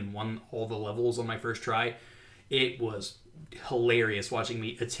fine and won all the levels on my first try. It was hilarious watching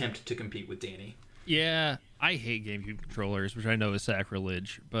me attempt to compete with Danny. Yeah. I hate GameCube controllers, which I know is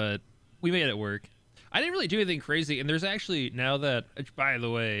sacrilege, but we made it work. I didn't really do anything crazy, and there's actually, now that, by the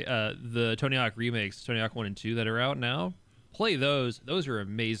way, the Tony Hawk remakes, Tony Hawk 1 and 2 that are out now, play those. Those are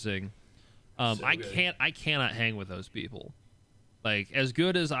amazing. I cannot hang with those people. Like, as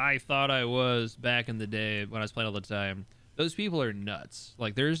good as I thought I was back in the day when I was playing all the time, those people are nuts.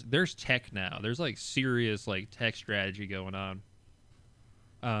 Like, there's tech now. There's, like, serious, like, tech strategy going on.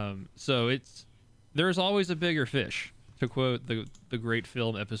 So there's always a bigger fish, to quote the great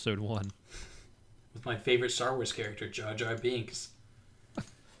film Episode 1. With my favorite Star Wars character, Jar Jar Binks.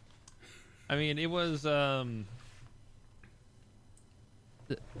 I mean, it was,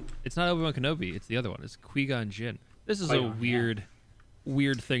 it's not Obi-Wan Kenobi, it's the other one. It's Qui-Gon Jinn. This is a weird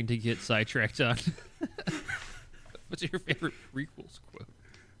thing to get sidetracked on. What's your favorite prequels quote?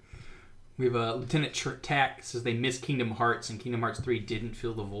 We have Lieutenant Tack says they missed Kingdom Hearts, and Kingdom Hearts 3 didn't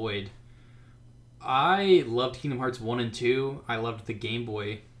fill the void. I loved Kingdom Hearts 1 and 2. I loved the Game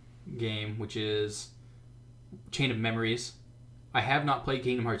Boy game, which is Chain of Memories. I have not played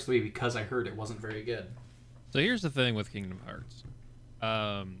Kingdom Hearts 3 because I heard it wasn't very good. So here's the thing with Kingdom Hearts.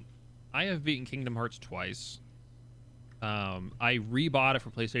 I have beaten Kingdom Hearts twice. I rebought it for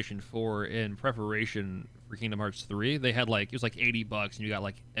PlayStation 4 in preparation for Kingdom Hearts 3. They had it was like $80 and you got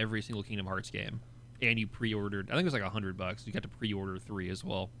like every single Kingdom Hearts game. And you pre-ordered, I think it was like $100. You got to pre-order 3 as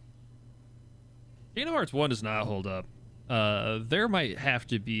well. Kingdom Hearts 1 does not hold up. There might have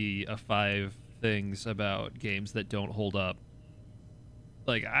to be a 5 things about games that don't hold up.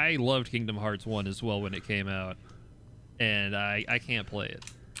 Like, I loved Kingdom Hearts 1 as well when it came out. And I can't play it.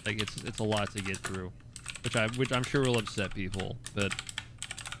 Like, it's a lot to get through. Which I'm sure will upset people, but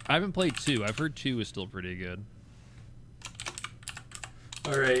I haven't played 2. I've heard 2 is still pretty good.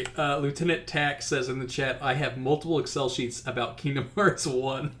 All right, Lieutenant Tack says in the chat, I have multiple Excel sheets about Kingdom Hearts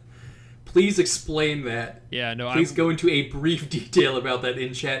 1. Please explain that. Yeah, no. Please go into a brief detail about that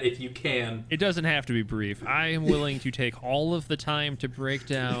in chat if you can. It doesn't have to be brief. I am willing to take all of the time to break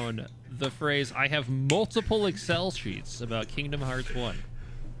down the phrase, I have multiple Excel sheets about Kingdom Hearts 1.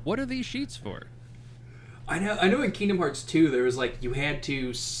 What are these sheets for? I know in Kingdom Hearts 2 there was you had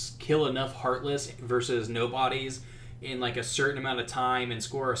to kill enough Heartless versus Nobodies in a certain amount of time and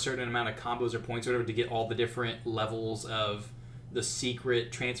score a certain amount of combos or points or whatever to get all the different levels of the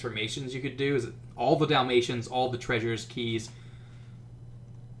secret transformations you could do. Is all the Dalmatians, all the treasures, keys.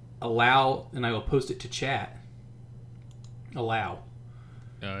 Allow, and I will post it to chat. Allow.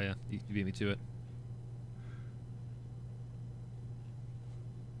 Oh yeah, you beat me to it.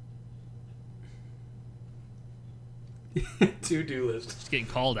 To-do list. It's getting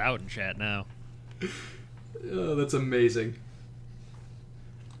called out in chat now. Oh, that's amazing.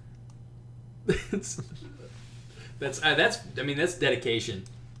 That's dedication.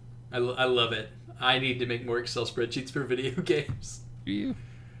 I love it. I need to make more Excel spreadsheets for video games. Do you?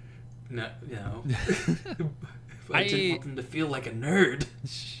 No. I didn't want them to feel like a nerd.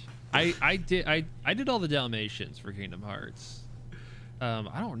 I did all the Dalmatians for Kingdom Hearts.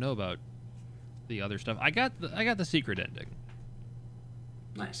 I don't know about the other stuff. I got the secret ending.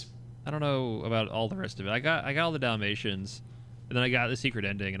 Nice. I don't know about all the rest of it. I got all the Dalmatians, and then I got the secret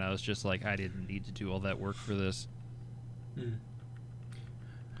ending, and I was just like, I didn't need to do all that work for this.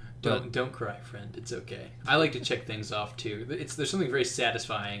 Don't cry, friend. It's okay. I like to check things off too. There's something very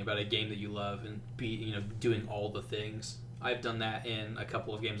satisfying about a game that you love and doing all the things. I've done that in a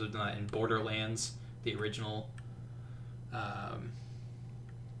couple of games. I've done that in Borderlands, the original. I'm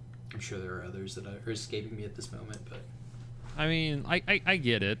sure there are others that are escaping me at this moment, but I mean, I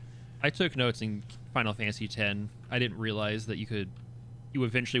get it. I took notes in Final Fantasy X. I didn't realize that you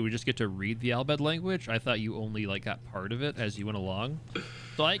eventually would just get to read the Albed language. I thought you only got part of it as you went along.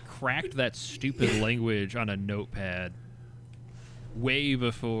 So I cracked that stupid language on a notepad way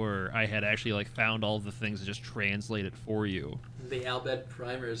before I had actually found all the things to just translate it for you. The Albed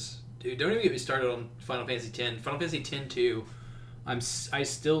primers, dude. Don't even get me started on Final Fantasy X. Final Fantasy X-2. I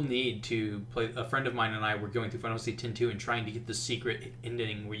still need to play. A friend of mine and I were going through Final Fantasy X-2 and trying to get the secret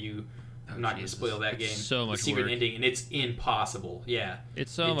ending where you. I'm not going to spoil that game. So much the secret work. ending, and it's impossible. Yeah,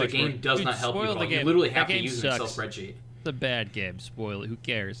 it's so much. The game work. does Dude, not help you at all. You literally have to game use sucks. an Excel spreadsheet. It's a bad game. Spoil it. Who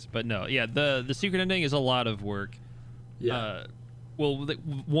cares? But no, yeah, the secret ending is a lot of work. Yeah. Well,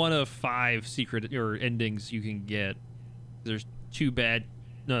 one of 5 secret or endings you can get. There's 2 bad.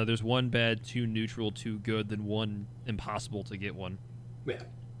 No, there's 1 bad, 2 neutral, 2 good, then 1 impossible to get one. Yeah.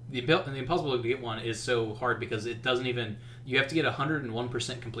 The impossible to get one is so hard because it doesn't even. You have to get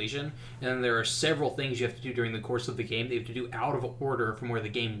 101% completion, and then there are several things you have to do during the course of the game that you have to do out of order from where the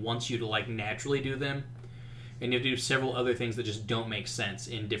game wants you to naturally do them. And you have to do several other things that just don't make sense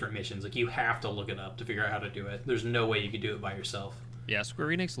in different missions. Like, you have to look it up to figure out how to do it. There's no way you could do it by yourself. Yeah, Square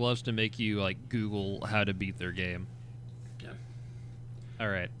Enix loves to make you, like, Google how to beat their game. Yeah. All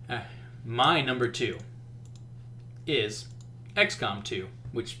right. My number 2 is XCOM 2,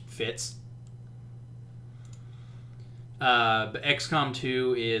 which fits. But XCOM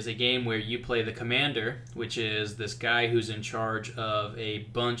 2 is a game where you play the commander, which is this guy who's in charge of a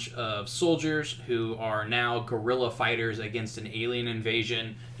bunch of soldiers who are now guerrilla fighters against an alien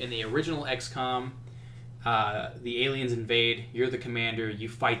invasion. In the original XCOM, the aliens invade, you're the commander, you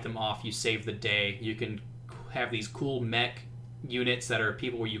fight them off, you save the day. You can have these cool mech units that are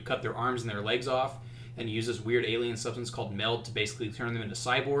people where you cut their arms and their legs off, and you use this weird alien substance called meld to basically turn them into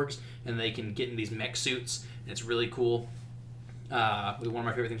cyborgs, and they can get in these mech suits, and it's really cool. One of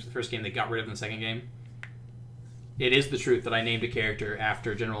my favorite things from the first game, they got rid of in the second game. It is the truth that I named a character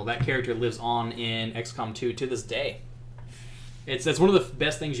after General. That character lives on in XCOM 2 to this day. That's one of the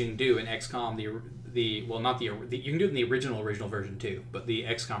best things you can do in XCOM. You can do it in the original version too, but the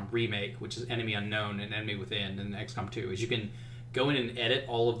XCOM remake, which is Enemy Unknown and Enemy Within, and XCOM 2, is you can go in and edit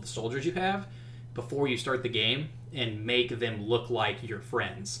all of the soldiers you have before you start the game and make them look like your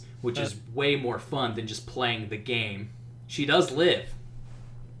friends, which is way more fun than just playing the game. She does live.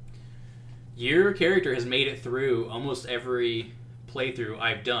 Your character has made it through almost every playthrough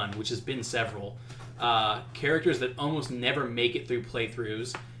I've done, which has been several. Characters that almost never make it through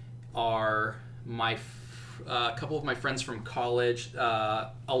playthroughs are a couple of my friends from college.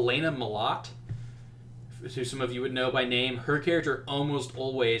 Elena Malott, who some of you would know by name. Her character almost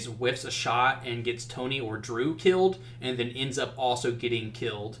always whiffs a shot and gets Tony or Drew killed, and then ends up also getting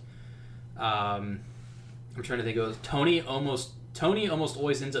killed. I'm trying to think of Tony almost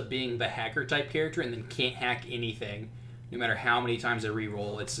always ends up being the hacker type character and then can't hack anything, no matter how many times they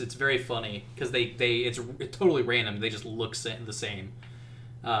re-roll. It's very funny because it's totally random. They just look the same,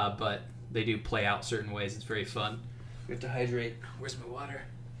 but they do play out certain ways. It's very fun. We have to hydrate. Where's my water?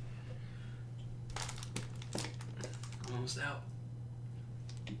 I'm almost out.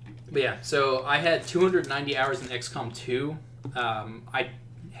 But yeah, so I had 290 hours in XCOM 2. I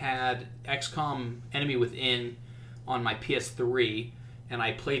had XCOM Enemy Within on my PS3, and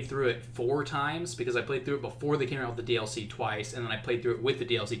I played through it 4 times because I played through it before they came out with the DLC twice, and then I played through it with the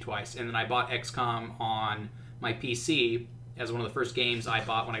DLC twice, and then I bought XCOM on my PC as one of the first games I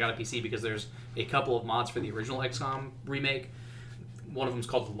bought when I got a PC because there's a couple of mods for the original XCOM remake. One of them is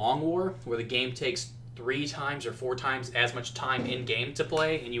called Long War, where the game takes 3 times or 4 times as much time in game to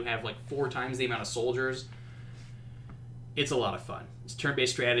play, and you have like 4 times the amount of soldiers. It's a lot of fun. It's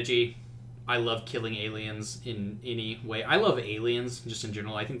turn-based strategy. I love killing aliens in any way. I love aliens just in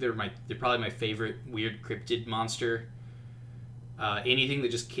general. I think they're probably my favorite weird cryptid monster. Anything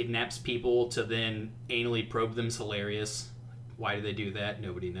that just kidnaps people to then anally probe them is hilarious. Why do they do that?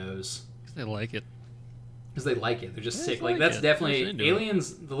 Nobody knows. Because they like it. Because they like it. They're just sick. Like, like that's it. definitely...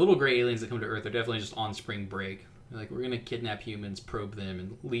 Aliens, the little gray aliens that come to Earth are definitely just on spring break. They're like, we're going to kidnap humans, probe them,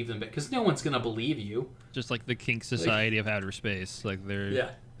 and leave them back. Because no one's going to believe you. Just like the kink society of outer space. Like, they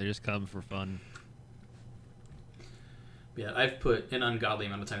just come for fun. Yeah, I've put an ungodly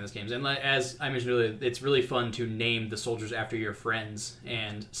amount of time in this game. And as I mentioned earlier, it's really fun to name the soldiers after your friends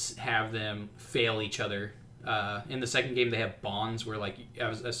and have them fail each other. In the second game, they have bonds where, like,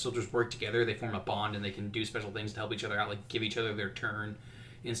 as soldiers work together, they form a bond and they can do special things to help each other out, like give each other their turn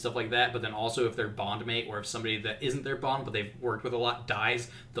and stuff like that. But then also, if their bond mate or if somebody that isn't their bond but they've worked with a lot dies,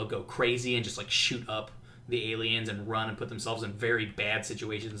 they'll go crazy and just, like, shoot up the aliens and run and put themselves in very bad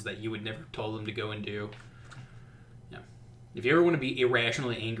situations that you would never have told them to go and do. Yeah. If you ever want to be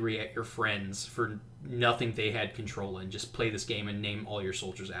irrationally angry at your friends for nothing they had control in, just play this game and name all your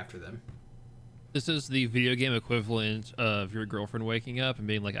soldiers after them. This is the video game equivalent of your girlfriend waking up and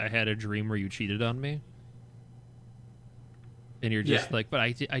being like, I had a dream where you cheated on me. And you're just like, but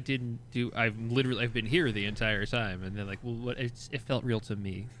I didn't do, I've been here the entire time. And they're like, well, what? It felt real to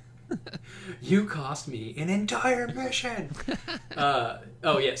me. You cost me an entire mission. So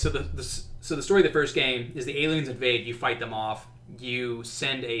the story of the first game is the aliens invade, you fight them off, you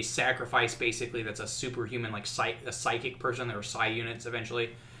send a sacrifice basically that's a superhuman, like a psychic person. There are psi units eventually,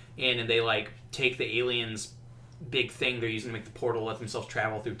 and they like take the aliens' big thing they're using to make the portal, let themselves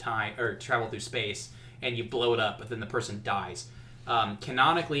travel through time or travel through space, and you blow it up, but then the person dies.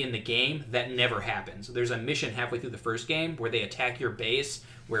 Canonically in the game, that never happens. There's a mission halfway through the first game where they attack your base,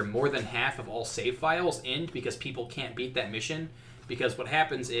 where more than half of all save files end because people can't beat that mission. Because what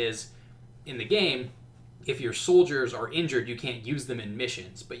happens is, in the game, if your soldiers are injured, you can't use them in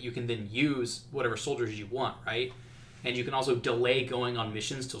missions, but you can then use whatever soldiers you want, right? And you can also delay going on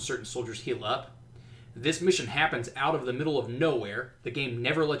missions till certain soldiers heal up. This mission happens out of the middle of nowhere. The game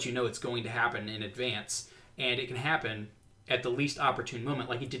never lets you know it's going to happen in advance, and it can happen at the least opportune moment,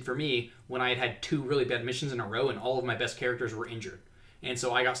 like it did for me when I had had 2 really bad missions in a row and all of my best characters were injured. And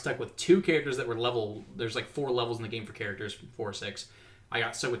so I got stuck with 2 characters that were level... There's like 4 levels in the game for characters, 4 or 6. I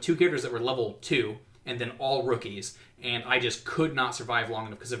got stuck with 2 characters that were level 2, and then all rookies. And I just could not survive long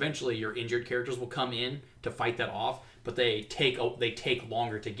enough, because eventually your injured characters will come in to fight that off, but they take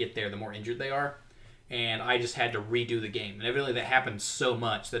longer to get there the more injured they are. And I just had to redo the game. And evidently that happened so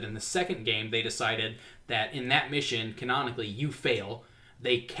much that in the second game, they decided that in that mission, canonically, you fail.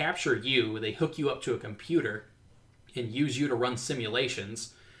 They capture you, they hook you up to a computer, and use you to run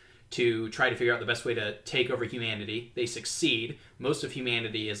simulations to try to figure out the best way to take over humanity. They succeed. Most of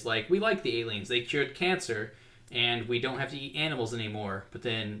humanity is like, we like the aliens, they cured cancer, and we don't have to eat animals anymore. But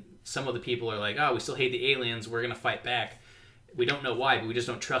then some of the people are like, oh, we still hate the aliens, we're going to fight back. We don't know why, but we just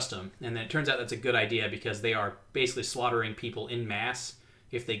don't trust them. And then it turns out that's a good idea, because they are basically slaughtering people in mass.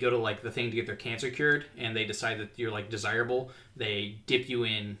 If they go to like the thing to get their cancer cured and they decide that you're like desirable, they dip you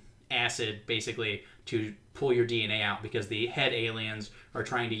in acid basically to pull your DNA out, because the head aliens are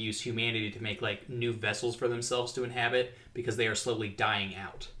trying to use humanity to make like new vessels for themselves to inhabit, because they are slowly dying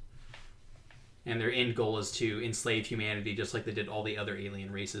out. And their end goal is to enslave humanity, just like they did all the other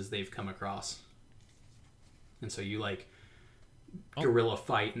alien races they've come across. And so you like guerrilla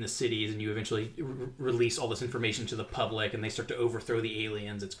fight in the cities, and you eventually release all this information to the public, and they start to overthrow the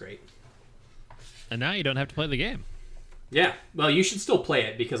aliens. It's great. And now you don't have to play the game. Yeah, well, you should still play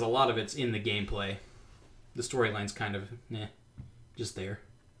it, because a lot of it's in the gameplay. The storyline's kind of, just there.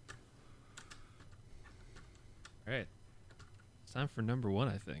 All right. It's time for number 1,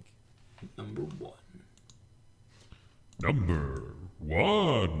 I think. Number 1. Number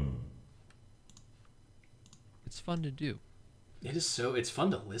 1. It's fun to do. It's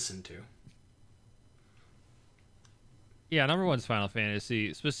fun to listen to. Yeah, number 1 is Final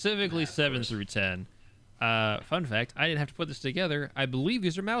Fantasy, specifically 7 through 10. Fun fact, I didn't have to put this together. I believe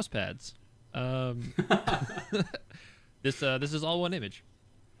these are mouse pads. This is all one image.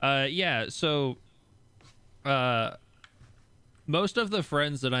 So most of the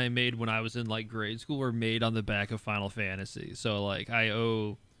friends that I made when I was in like grade school were made on the back of Final Fantasy. So like I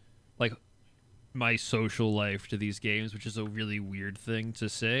owe like my social life to these games, which is a really weird thing to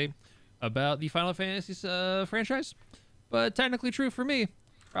say about the Final Fantasy franchise, but technically true for me.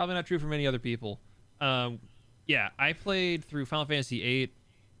 Probably not true for many other people. I played through Final Fantasy VIII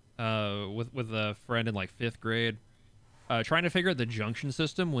with a friend in like 5th grade. Trying to figure out the junction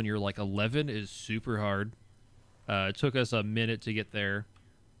system when you're like 11 is super hard. It took us a minute to get there.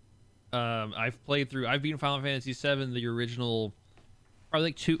 I've beaten Final Fantasy VII, the original,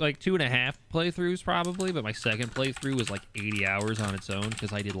 probably like 2.5 playthroughs probably, but my second playthrough was like 80 hours on its own,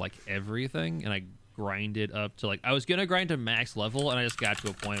 because I did like everything, and I grinded up to like, I was gonna grind to max level, and I just got to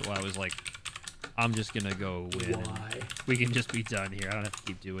a point where I was like, I'm just gonna go win. Why? We can just be done here. I don't have to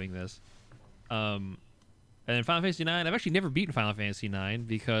keep doing this. And then Final Fantasy IX, I've actually never beaten Final Fantasy IX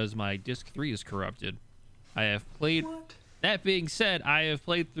because my disc 3 is corrupted. I have played. What? That being said, I have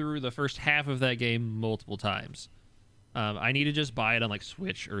played through the first half of that game multiple times. I need to just buy it on like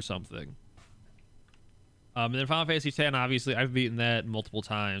Switch or something. And then Final Fantasy X, obviously, I've beaten that multiple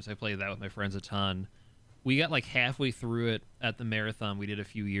times. I played that with my friends a ton. We got like halfway through it at the marathon we did a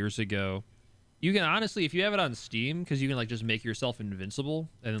few years ago. You can honestly, if you have it on Steam, because you can like just make yourself invincible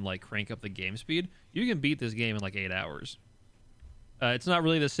and then like crank up the game speed, you can beat this game in like 8 hours. It's not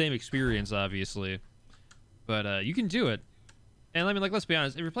really the same experience, obviously, but you can do it. And I mean, like, let's be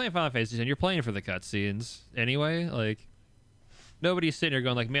honest, if you're playing Final Fantasy X, you're playing for the cutscenes anyway. Like, nobody's sitting there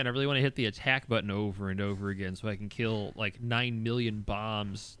going like, man, I really want to hit the attack button over and over again so I can kill like 9 million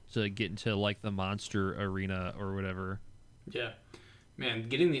bombs to get into like the monster arena or whatever. Yeah. Man,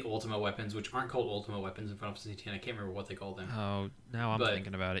 getting the Ultima weapons, which aren't called Ultima weapons in Final Fantasy X, I can't remember what they call them. Oh, now I'm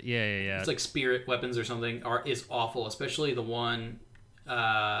thinking about it. Yeah. It's like spirit weapons or something. Is awful, especially the one,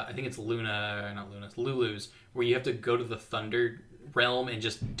 I think it's it's Lulu's, where you have to go to the Thunder realm and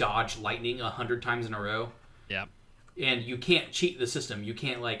just dodge lightning 100 times in a row. Yeah. And you can't cheat the system. You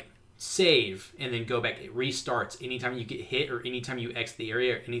can't like save and then go back. It restarts anytime you get hit or anytime you exit the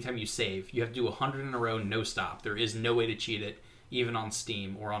area or anytime you save. You have to do 100 in a row, no stop. There is no way to cheat it, even on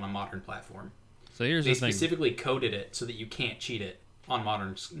Steam or on a modern platform. So here's the thing. They specifically coded it so that you can't cheat it on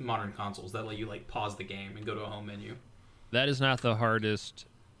modern consoles. That let you like pause the game and go to a home menu. That is not the hardest.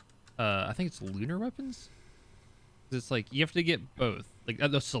 I think it's lunar weapons. It's like you have to get both, like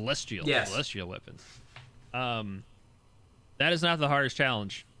the celestial weapons. That is not the hardest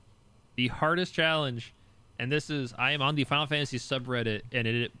challenge. The hardest challenge, and this is, I am on the Final Fantasy subreddit,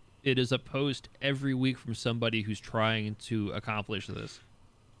 and it is a post every week from somebody who's trying to accomplish this.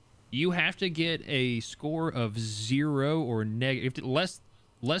 You have to get a score of 0 or negative, less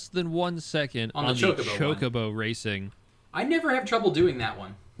than 1 second On the Chocobo racing. I never have trouble doing that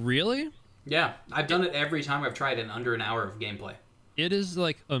one. Really? Yeah, I've done it every time I've tried in under an hour of gameplay. It is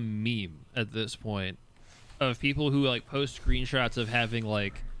like a meme at this point of people who like post screenshots of having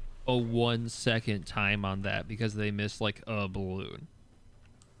like a 1 second time on that because they missed like a balloon.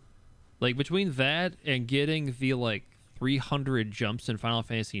 Like between that and getting the like 300 jumps in Final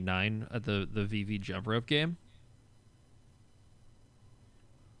Fantasy IX at the VV jump rope game,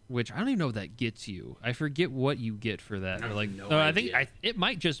 which I don't even know what that gets you. I forget what you get for that. I have Like, no I think idea. it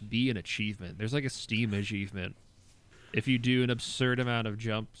might just be an achievement. There's like a Steam achievement if you do an absurd amount of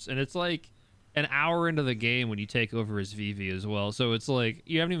jumps, and it's like an hour into the game when you take over as VV as well. So it's like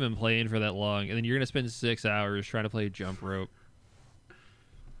you haven't even been playing for that long, and then you're gonna spend 6 hours trying to play jump rope.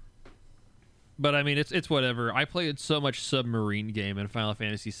 But I mean, it's whatever. I played so much submarine game in Final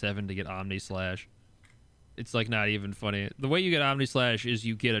Fantasy VII to get Omni Slash. It's like not even funny. The way you get Omni Slash is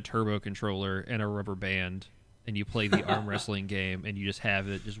you get a turbo controller and a rubber band, and you play the arm wrestling game, and you just have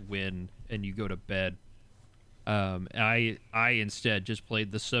it just win, and you go to bed. I instead just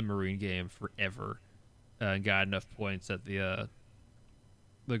played the submarine game forever, and got enough points at the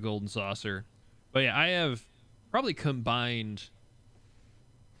Golden Saucer. But yeah, I have probably combined.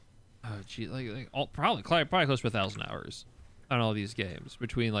 Probably close to 1,000 hours on all these games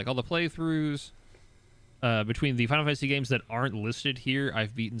between like all the playthroughs. Between the Final Fantasy games that aren't listed here,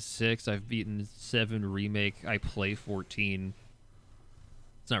 I've beaten 6. I've beaten 7 remake. I play 14.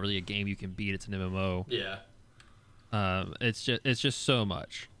 It's not really a game you can beat. It's an MMO. Yeah. It's just so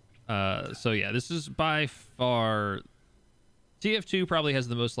much. So yeah, this is by far. TF2 probably has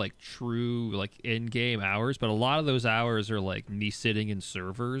the most like true like in-game hours, but a lot of those hours are like me sitting in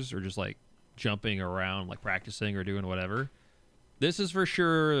servers or just like jumping around, like practicing or doing whatever. This is for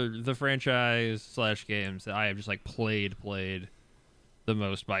sure the franchise / games that I have just like played the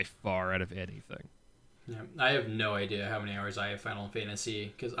most by far out of anything. Yeah, I have no idea how many hours I have Final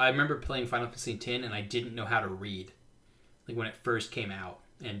Fantasy, because I remember playing Final Fantasy X and I didn't know how to read, like when it first came out,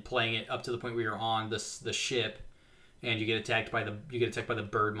 and playing it up to the point where you're on the ship, and you get attacked by the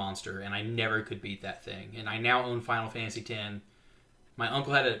bird monster, and I never could beat that thing. And I now own Final Fantasy X. My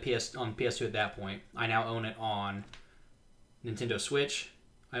uncle had it on PS2 at that point. I now own it on Nintendo Switch.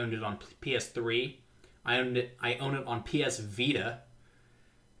 I owned it on PS3. I own it on PS Vita.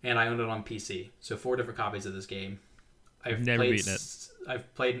 And I own it on PC. So 4 different copies of this game. I've never beaten it.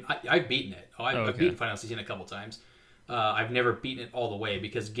 I've beaten it. I've beaten Final Fantasy a couple times. I've never beaten it all the way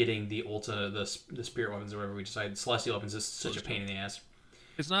because getting the the spirit weapons or whatever we decided, celestial weapons, is such a pain in the ass.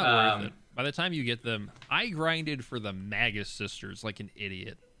 It's not worth it. By the time you get them, I grinded for the Magus Sisters like an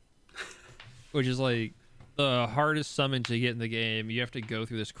idiot. Which is like the hardest summon to get in the game. You have to go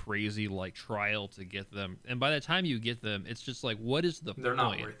through this crazy like trial to get them. And by the time you get them, it's just like, what is the point? They're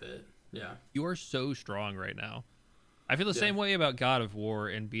not worth it. Yeah. You are so strong right now. I feel the same way about God of War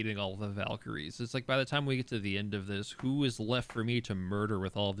and beating all the Valkyries. It's like by the time we get to the end of this, who is left for me to murder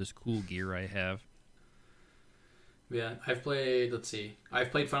with all of this cool gear I have? Yeah, I've played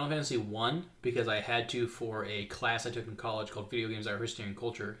Final Fantasy 1 because I had to for a class I took in college called Video Games, Art, History, and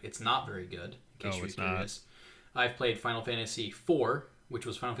Culture. It's not very good, in case you're curious. I've played Final Fantasy 4, which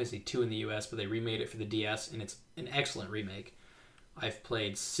was Final Fantasy 2 in the US, but they remade it for the DS, and it's an excellent remake. I've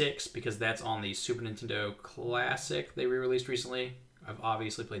played 6 because that's on the Super Nintendo Classic they re-released recently. I've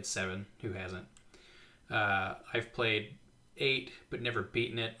obviously played 7. Who hasn't? I've played 8, but never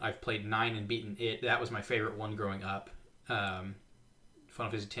beaten it. I've played 9 and beaten it. That was my favorite one growing up. Final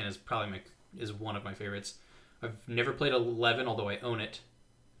Fantasy X is probably is one of my favorites. I've never played 11, although I own it.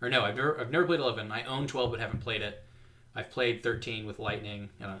 Or no, I've never played 11. I own 12, but haven't played it. I've played 13 with Lightning.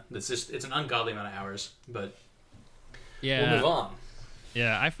 It's an ungodly amount of hours, but yeah, we'll move on.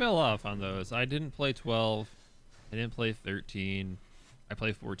 Yeah, I fell off on those. I didn't play 12. I didn't play 13. I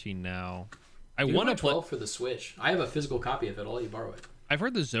play 14 now. I want to play 12 for the Switch. I have a physical copy of it. I'll let you borrow it. I've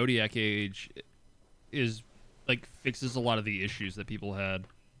heard the Zodiac Age is like fixes a lot of the issues that people had.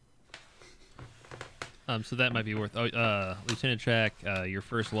 So that might be worth. Lieutenant Jack, your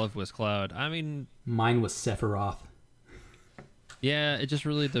first love was Cloud. I mean, mine was Sephiroth. Yeah, it just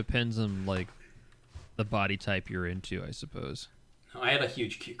really depends on like the body type you're into, I suppose. I had a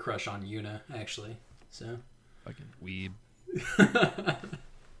huge crush on Yuna, actually. So fucking weeb.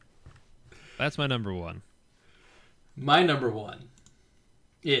 That's my number 1. My number 1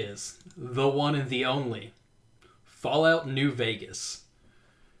 is the one and the only Fallout New Vegas.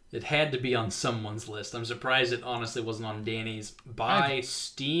 It had to be on someone's list. I'm surprised it honestly wasn't on Danny's. By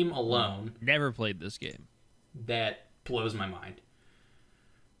Steam alone, Never played this game. that blows my mind.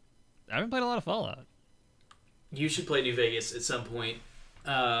 I haven't played a lot of Fallout. You should play New Vegas at some point.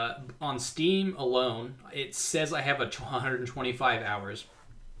 On Steam alone, it says I have 125 hours.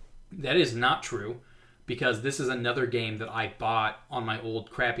 That is not true, because this is another game that I bought on my old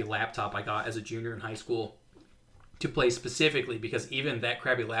crappy laptop I got as a junior in high school to play specifically, because even that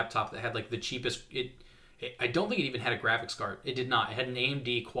crappy laptop that had like the cheapest... I don't think it even had a graphics card. It did not. It had an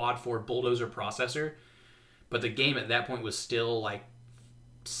AMD Quad 4 Bulldozer processor, but the game at that point was still like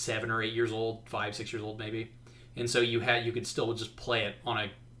 7 or 8 years old, 5, 6 years old maybe. And so you could still just play it on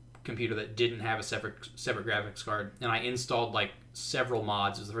a computer that didn't have a separate graphics card. And I installed like several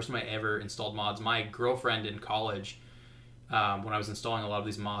mods. It was the first time I ever installed mods. My girlfriend in college, when I was installing a lot of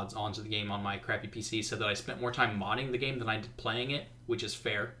these mods onto the game on my crappy PC, said that I spent more time modding the game than I did playing it, which is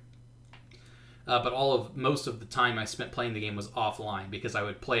fair. But most of the time I spent playing the game was offline, because I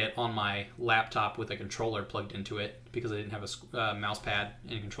would play it on my laptop with a controller plugged into it, because I didn't have a mouse pad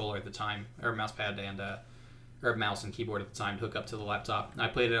and controller at the time, or mouse pad and or mouse and keyboard at the time to hook up to the laptop. I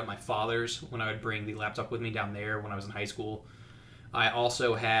played it at my father's when I would bring the laptop with me down there when I was in high school. I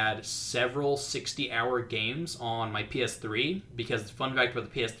also had several 60-hour games on my PS3, because the fun fact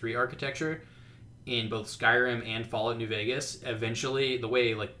about the PS3 architecture in both Skyrim and Fallout New Vegas, eventually the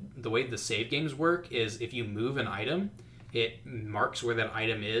way the save games work is if you move an item, it marks where that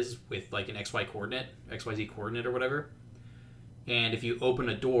item is with like an XYZ coordinate or whatever. And if you open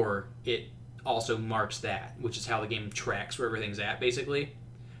a door, it also marks that, which is how the game tracks where everything's at, basically.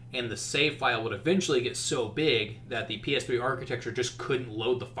 And the save file would eventually get so big that the PS3 architecture just couldn't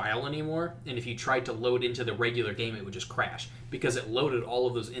load the file anymore, and if you tried to load into the regular game, it would just crash, because it loaded all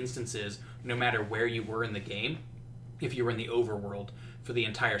of those instances no matter where you were in the game, if you were in the overworld for the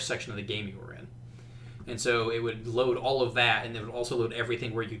entire section of the game you were in. And so it would load all of that, and it would also load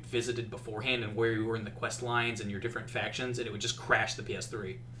everything where you'd visited beforehand and where you were in the quest lines and your different factions, and it would just crash the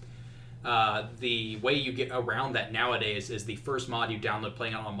PS3. The way you get around that nowadays is the first mod you download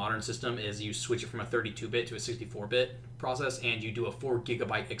playing on a modern system is you switch it from a 32-bit to a 64-bit process, and you do a 4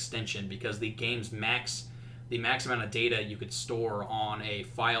 gigabyte extension, because the max amount of data you could store on a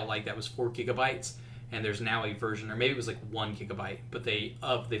file like that was 4 gigabytes, and there's now a version, or maybe it was like 1 gigabyte, but they've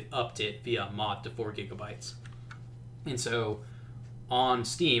upped it via mod to 4 gigabytes. And so on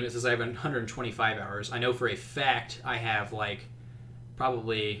Steam it says I have 125 hours. I know for a fact I have like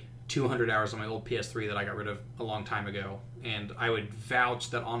probably 200 hours on my old PS3 that I got rid of a long time ago, and I would vouch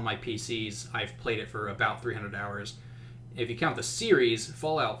that on my PCs I've played it for about 300 hours. If you count the series,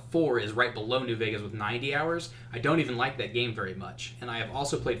 Fallout 4 is right below New Vegas with 90 hours. I don't even like that game very much. And I have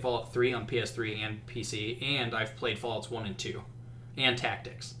also played Fallout 3 on PS3 and PC, and I've played Fallouts 1 and 2, and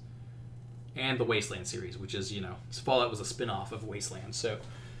Tactics, and the Wasteland series, which is, Fallout was a spin-off of Wasteland. So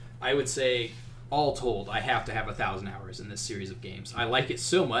I would say, all told, I have to have 1,000 hours in this series of games. I like it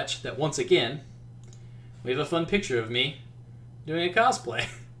so much that, once again, we have a fun picture of me doing a cosplay.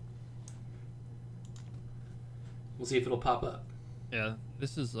 We'll see if it'll pop up. Yeah,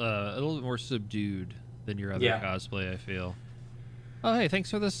 this is a little bit more subdued than your other Yeah. cosplay, I feel. Oh, hey, thanks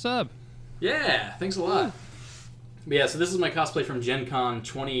for the sub. Yeah, thanks a lot. But yeah, so this is my cosplay from Gen Con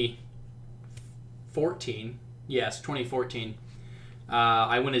 2014. Yes, 2014.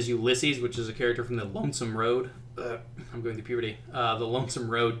 I went as Ulysses, which is a character from the Lonesome Road. I'm going through puberty. The Lonesome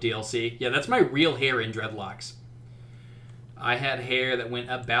Road DLC. Yeah, that's my real hair in dreadlocks. I had hair that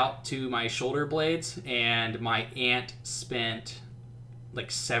went about to my shoulder blades, and my aunt spent like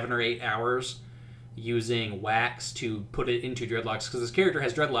 7 or 8 hours using wax to put it into dreadlocks, because this character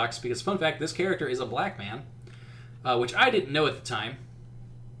has dreadlocks, because, fun fact, this character is a black man, which I didn't know at the time.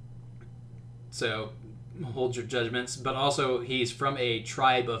 So hold your judgments. But also, he's from a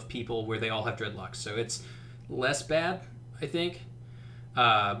tribe of people where they all have dreadlocks, so it's less bad, I think.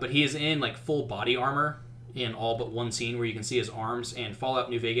 But he is in like full body armor in all but one scene where you can see his arms, and Fallout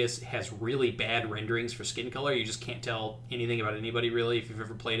New Vegas has really bad renderings for skin color. You just can't tell anything about anybody, really, if you've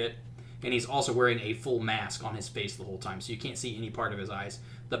ever played it. And he's also wearing a full mask on his face the whole time, so you can't see any part of his eyes.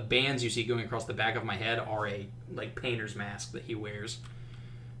 The bands you see going across the back of my head are a like painter's mask that he wears.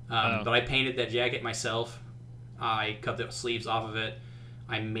 But I painted that jacket myself. I cut the sleeves off of it.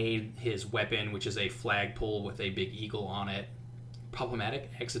 I made his weapon, which is a flagpole with a big eagle on it. Problematic?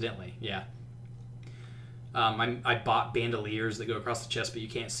 Accidentally, yeah. I bought bandoliers that go across the chest, but you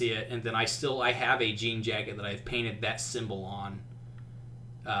can't see it. And then I have a jean jacket that I've painted that symbol on,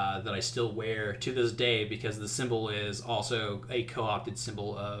 that I still wear to this day, because the symbol is also a co-opted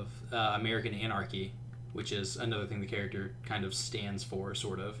symbol of American anarchy, which is another thing the character kind of stands for,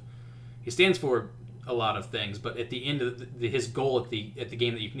 sort of. He stands for a lot of things, but at the end of his goal at the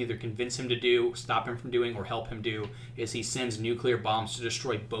game that you can either convince him to do, stop him from doing, or help him do, is he sends nuclear bombs to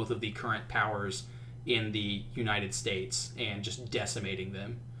destroy both of the current powers in the United States and just decimating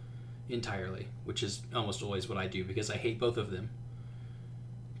them entirely, which is almost always what I do because I hate both of them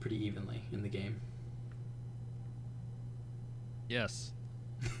pretty evenly in the game. Yes.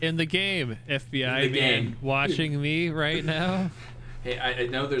 In the game, FBI In the man game. watching me right now. Hey, I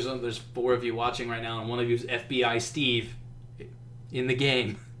know there's 4 of you watching right now, and one of you is FBI Steve in the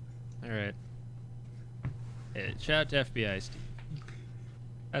game. All right. Hey, shout out to FBI Steve.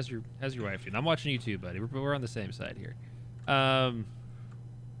 How's your wife doing? I'm watching you too, buddy. We're on the same side here. All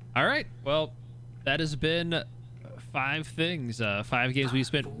right. Well, that has been 5 things. 5 games we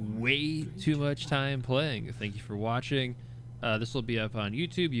spent way too much time playing. Thank you for watching. This will be up on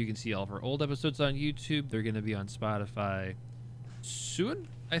YouTube. You can see all of our old episodes on YouTube. They're going to be on Spotify soon,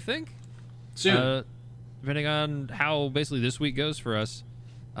 I think. Soon. Depending on how basically this week goes for us.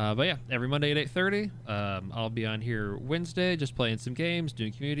 But yeah, every Monday at 8:30. I'll be on here Wednesday just playing some games,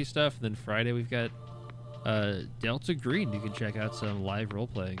 doing community stuff. And then Friday we've got Delta Green. You can check out some live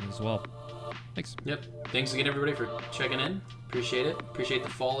role-playing as well. Thanks. Yep. Thanks again, everybody, for checking in. Appreciate it. Appreciate the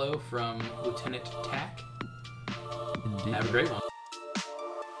follow from Lieutenant Tack. Indeed. Have a great one.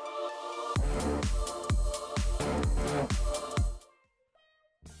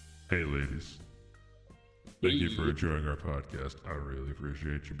 Hey, ladies. Thank you for enjoying our podcast. I really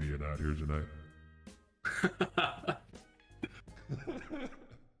appreciate you being out here tonight.